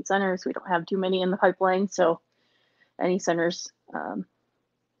because we need centers. We don't have too many in the pipeline, so any centers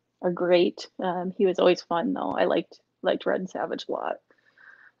are great. He was always fun, though. I liked Red Savage a lot.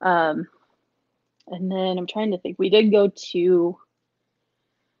 And then I'm trying to think. We did go to,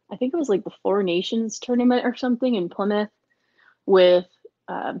 I think it was like the Four Nations tournament or something in Plymouth with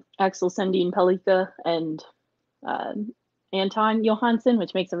Axel Sendin Pelika and Anton Johansson,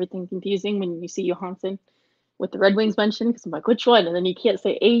 which makes everything confusing when you see Johansson with the Red Wings mentioned, because I'm like, which one? And then you can't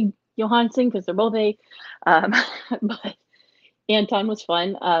say A Johansson because they're both A. But Anton was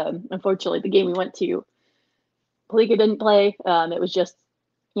fun. Unfortunately, the game we went to, Pelika didn't play. It was just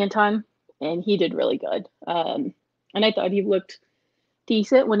Anton, and he did really good. And I thought he looked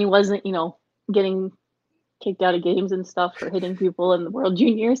decent when he wasn't, getting kicked out of games and stuff for hitting people in the World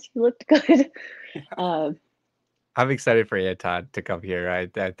Juniors. He looked good. I'm excited for Anton to come here.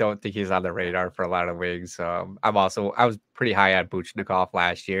 I don't think he's on the radar for a lot of Wings. I was pretty high on Buchnikov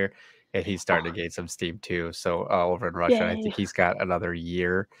last year, and he's starting to gain some steam too. So over in Russia, I think he's got another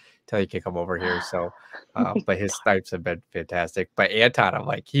year till he can come over here. So, but his snipes have been fantastic. But Anton, I'm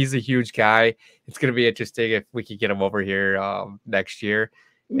like, he's a huge guy. It's going to be interesting if we can get him over here next year,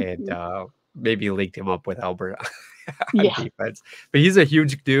 and maybe link him up with Albert on defense. But he's a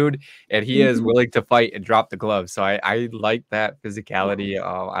huge dude, and he is willing to fight and drop the gloves. So I like that physicality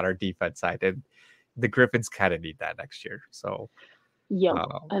on our defense side, and the Griffins kind of need that next year. So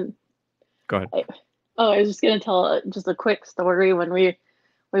go ahead. I was just gonna tell just a quick story. When we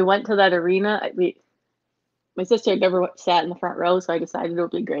went to that arena, my sister had never sat in the front row, so I decided it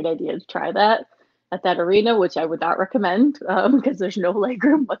would be a great idea to try that at that arena, which I would not recommend because there's no leg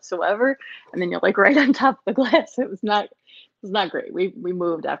room whatsoever, and then you're like right on top of the glass. It was not great. We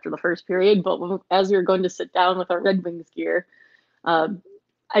moved after the first period, but as we were going to sit down with our Red Wings gear, I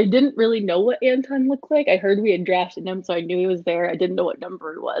didn't really know what Anton looked like. I heard we had drafted him, so I knew he was there. I didn't know what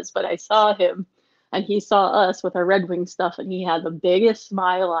number it was, but I saw him, and he saw us with our Red Wings stuff, and he had the biggest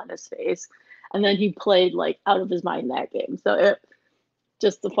smile on his face, and then he played like out of his mind that game. So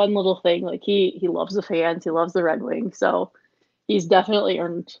just a fun little thing. Like he loves the fans. He loves the Red Wings. So he's definitely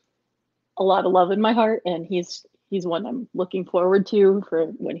earned a lot of love in my heart. And he's one I'm looking forward to for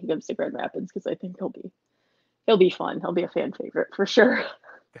when he comes to Grand Rapids, because I think he'll be fun. He'll be a fan favorite for sure.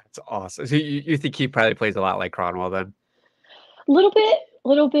 That's awesome. So you think he probably plays a lot like Cronwell then? A little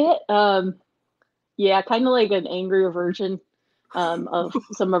bit. Yeah, kind of like an angrier version of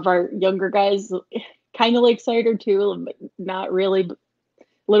some of our younger guys. Kind of like Cider too, but not really.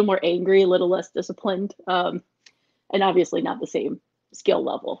 A little more angry, a little less disciplined, and obviously not the same skill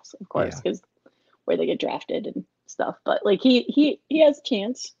levels, of course, because where they get drafted and stuff. But like he has a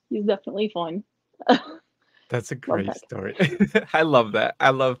chance. He's definitely fun. That's a great story. I love that.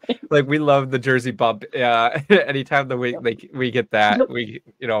 We love the jersey bump. Anytime we get that,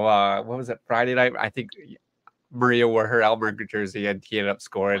 what was it, Friday night? I think Maria wore her Elmer jersey and he ended up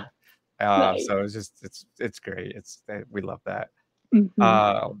scoring. Nice. So it's great. We love that.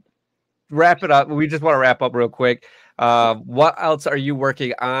 Mm-hmm. Wrap it up. We just want to wrap up real quick. What else are you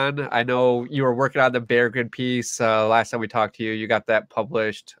working on? I know you were working on the Bergen piece last time we talked to you. You got that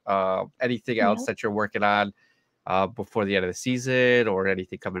published. Anything else that you're working on before the end of the season, or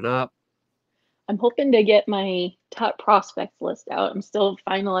anything coming up? I'm hoping to get my top prospects list out. I'm still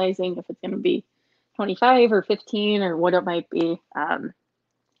finalizing if it's going to be 25 or 15 or what it might be.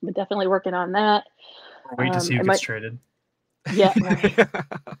 But definitely working on that. Wait to see who gets traded. Yeah. Right.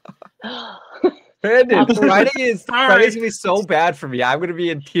 Brandon, Friday's gonna be so bad for me. I'm gonna be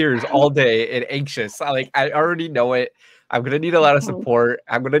in tears all day and anxious. I already know it. I'm gonna need a lot of support.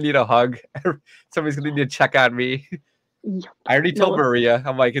 I'm gonna need a hug. Somebody's gonna need to check on me. Yep. I already told Maria.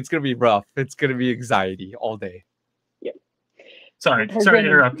 I'm like, it's gonna be rough. It's gonna be anxiety all day. Yep. Sorry to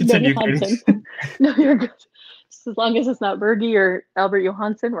interrupt. Continue. No, you're good. Just as long as it's not Bergie or Albert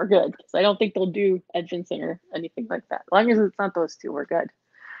Johansson, we're good. Because I don't think they'll do Edvinson or anything like that. As long as it's not those two, we're good.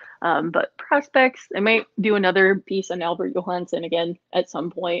 But prospects, I might do another piece on Albert Johansson again at some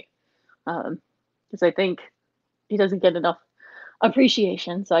point. Because I think he doesn't get enough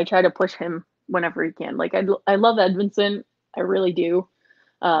appreciation. So I try to push him whenever he can. Like, I love Edvinson. I really do.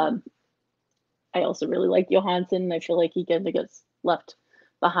 I also really like Johansson. I feel like he kind of gets left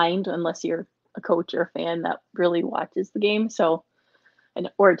behind unless you're a coach or a fan that really watches the game. So,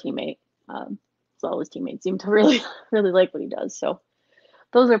 or a teammate. So all his teammates seem to really, really like what he does. So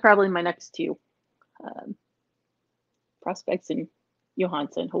those are probably my next two prospects, and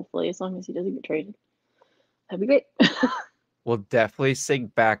Johansson, hopefully, as long as he doesn't get traded. That'd be great. We'll definitely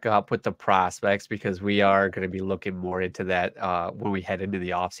sync back up with the prospects because we are going to be looking more into that when we head into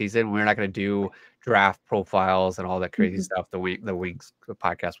the off season. We're not going to do draft profiles and all that crazy stuff. The Wings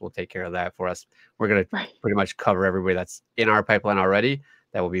podcast will take care of that for us. We're going to pretty much cover everybody that's in our pipeline already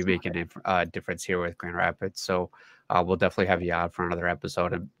that will be making a difference here with Grand Rapids. So we'll definitely have you on for another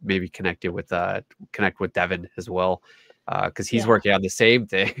episode and maybe connect with Devin as well. Because he's working on the same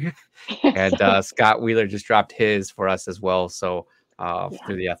thing. And Scott Wheeler just dropped his for us as well. So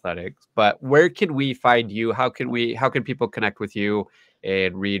through the Athletics. But where can we find you? How can people connect with you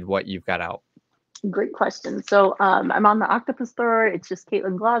and read what you've got out? Great question. So I'm on the Octopus Thrower. It's just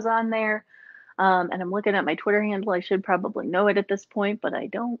Kaitlyn Glaza on there. And I'm looking at my Twitter handle. I should probably know it at this point, but I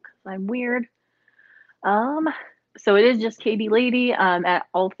don't because I'm weird. So it is just KD Lady at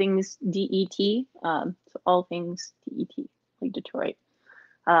all things DET. So all things DET, like Detroit,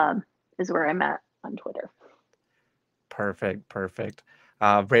 is where I'm at on Twitter. Perfect.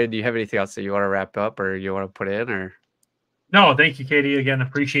 Brandon, do you have anything else that you want to wrap up or you want to put in? Or no, thank you, Katie. Again,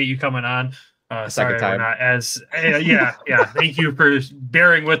 appreciate you coming on. Sorry, we're not as yeah. Thank you for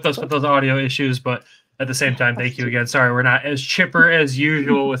bearing with us with those audio issues, but at the same time, thank you again. Sorry, we're not as chipper as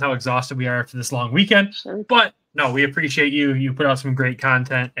usual with how exhausted we are after this long weekend. But no, we appreciate you. You put out some great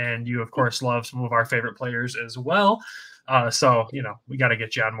content, and you, of course, love some of our favorite players as well. So, we got to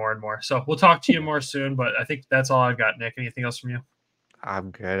get you on more and more. So we'll talk to you more soon, but I think that's all I've got, Nick. Anything else from you?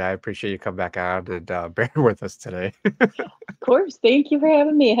 I'm good. I appreciate you coming back on and bear with us today. Of course. Thank you for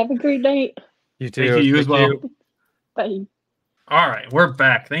having me. Have a great night. You too. Thank you as well. Bye. All right, we're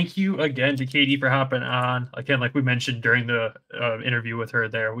back. Thank you again to Katie for hopping on. Again, like we mentioned during the interview with her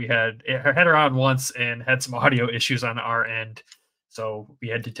there, we had her on once and had some audio issues on our end. So we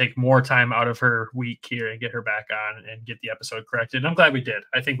had to take more time out of her week here and get her back on and get the episode corrected. And I'm glad we did.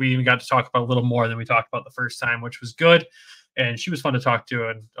 I think we even got to talk about a little more than we talked about the first time, which was good. And she was fun to talk to.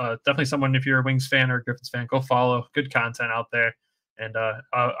 And definitely someone, if you're a Wings fan or a Griffins fan, go follow. Good content out there. And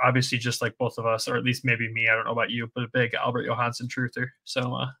obviously, just like both of us, or at least maybe me, I don't know about you, but a big Albert Johansson truther.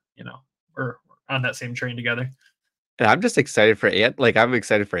 So, we're on that same train together. And I'm just excited for I'm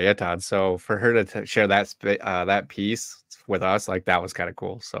excited for Anton. So for her to share that piece with us, that was kind of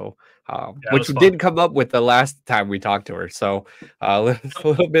cool. So, which didn't come up with the last time we talked to her. So a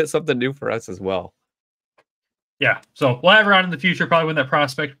little bit something new for us as well. Yeah, so we'll have her on in the future, probably when that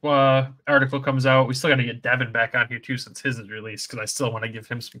prospect article comes out. We still got to get Devin back on here, too, since his is released, because I still want to give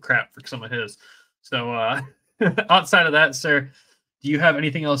him some crap for some of his. So outside of that, sir, do you have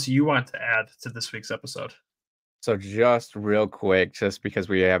anything else you want to add to this week's episode? So just real quick, just because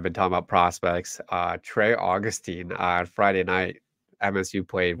we have been talking about prospects, Trey Augustine on Friday night, MSU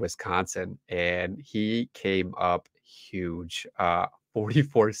played Wisconsin, and he came up huge,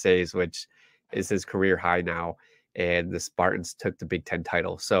 44 saves, which is his career high now. And the Spartans took the Big Ten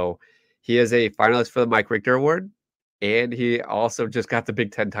title. So he is a finalist for the Mike Richter Award, and he also just got the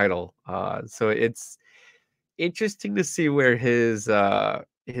Big Ten title. So it's interesting to see where his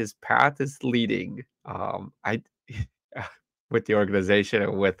path is leading. With the organization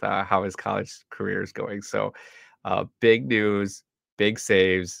and with how his college career is going. So big news, big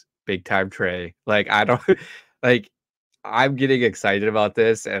saves, big time Trey. I'm getting excited about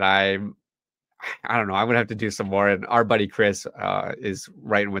this, and I don't know. I'm going to have to do some more. And our buddy Chris is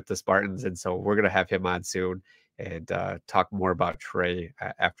writing with the Spartans. And so we're going to have him on soon and talk more about Trey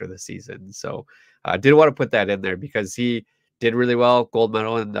after the season. So I did want to put that in there because he did really well. Gold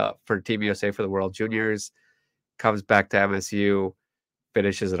medal for Team USA for the World Juniors. Comes back to MSU,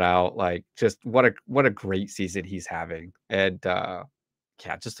 finishes it out. Just what a great season he's having. And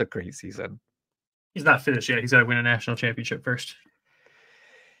just a great season. He's not finished yet. He's got to win a national championship first.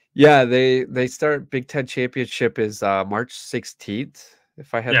 Yeah, they start Big Ten championship is March 16th,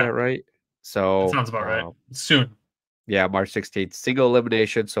 if I had that right. So that sounds about right. Soon. Yeah, March 16th, single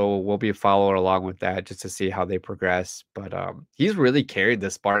elimination. So we'll be following along with that just to see how they progress. But he's really carried the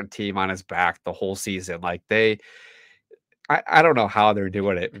Spartan team on his back the whole season. I don't know how they're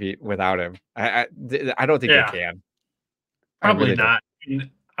doing it without him. I don't think they can. Probably not.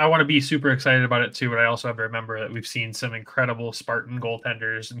 I want to be super excited about it too, but I also have to remember that we've seen some incredible Spartan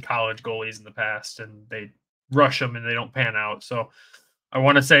goaltenders and college goalies in the past, and they rush them and they don't pan out. So I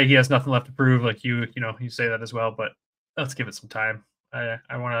want to say he has nothing left to prove, like you say that as well, but let's give it some time. I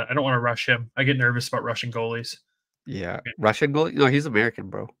don't want to rush him. I get nervous about rushing goalies. Yeah, Russian goalie? No, he's American,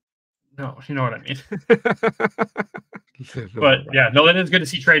 bro. No, you know what I mean. But it is good to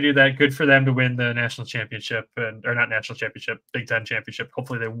see Trey do that. Good for them to win the national championship, or not national championship, Big Ten championship.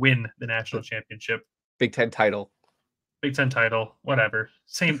 Hopefully they win the national championship. Big Ten title, whatever.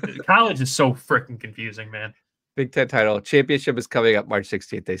 Same. College is so freaking confusing, man. Big Ten title. Championship is coming up March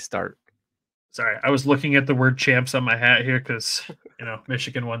 16th. They start. Sorry, I was looking at the word champs on my hat here because,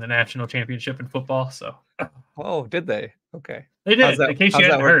 Michigan won the national championship in football. So. Oh, did they? Okay. They did, in case you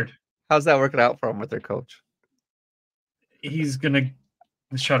hadn't heard. How's that working out for them with their coach? He's going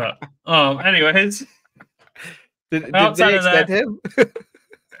to shut up. Anyways. Did they extend him?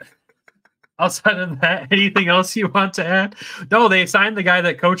 Outside of that, anything else you want to add? No, they signed the guy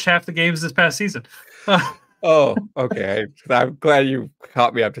that coached half the games this past season. Oh, okay. I'm glad you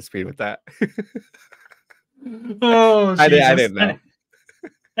caught me up to speed with that. Oh, I didn't know.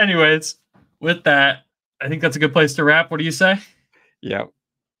 Anyways, with that, I think that's a good place to wrap. What do you say? Yeah.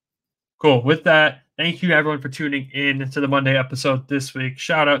 Cool. With that, thank you everyone for tuning in to the Monday episode this week.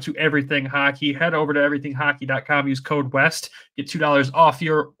 Shout out to Everything Hockey. Head over to everythinghockey.com. Use code WEST. Get $2 off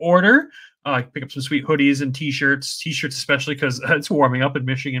your order. Pick up some sweet hoodies and t-shirts especially because it's warming up in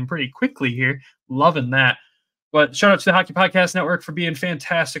Michigan pretty quickly here. Loving that. But shout out to the Hockey Podcast Network for being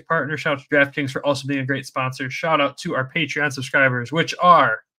fantastic partners. Shout out to DraftKings for also being a great sponsor. Shout out to our Patreon subscribers, which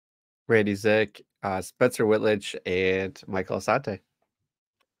are Randy Zick, Spencer Whitledge, and Michael Asante.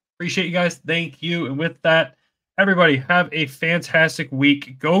 Appreciate you guys. Thank you. And with that, everybody have a fantastic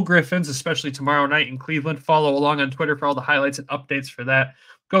week. Go Griffins, especially tomorrow night in Cleveland. Follow along on Twitter for all the highlights and updates for that.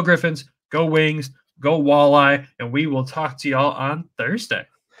 Go Griffins, go Wings, go Walleye, and we will talk to y'all on Thursday.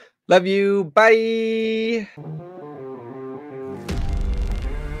 Love you. Bye.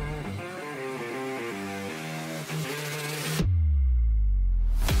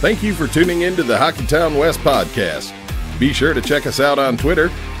 Thank you for tuning in to the Hockeytown West Podcast. Be sure to check us out on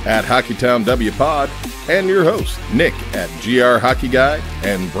Twitter at HockeytownWPod and your host, Nick at GR Hockey Guy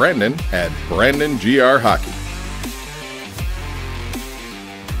and Brandon at Brandon GR Hockey.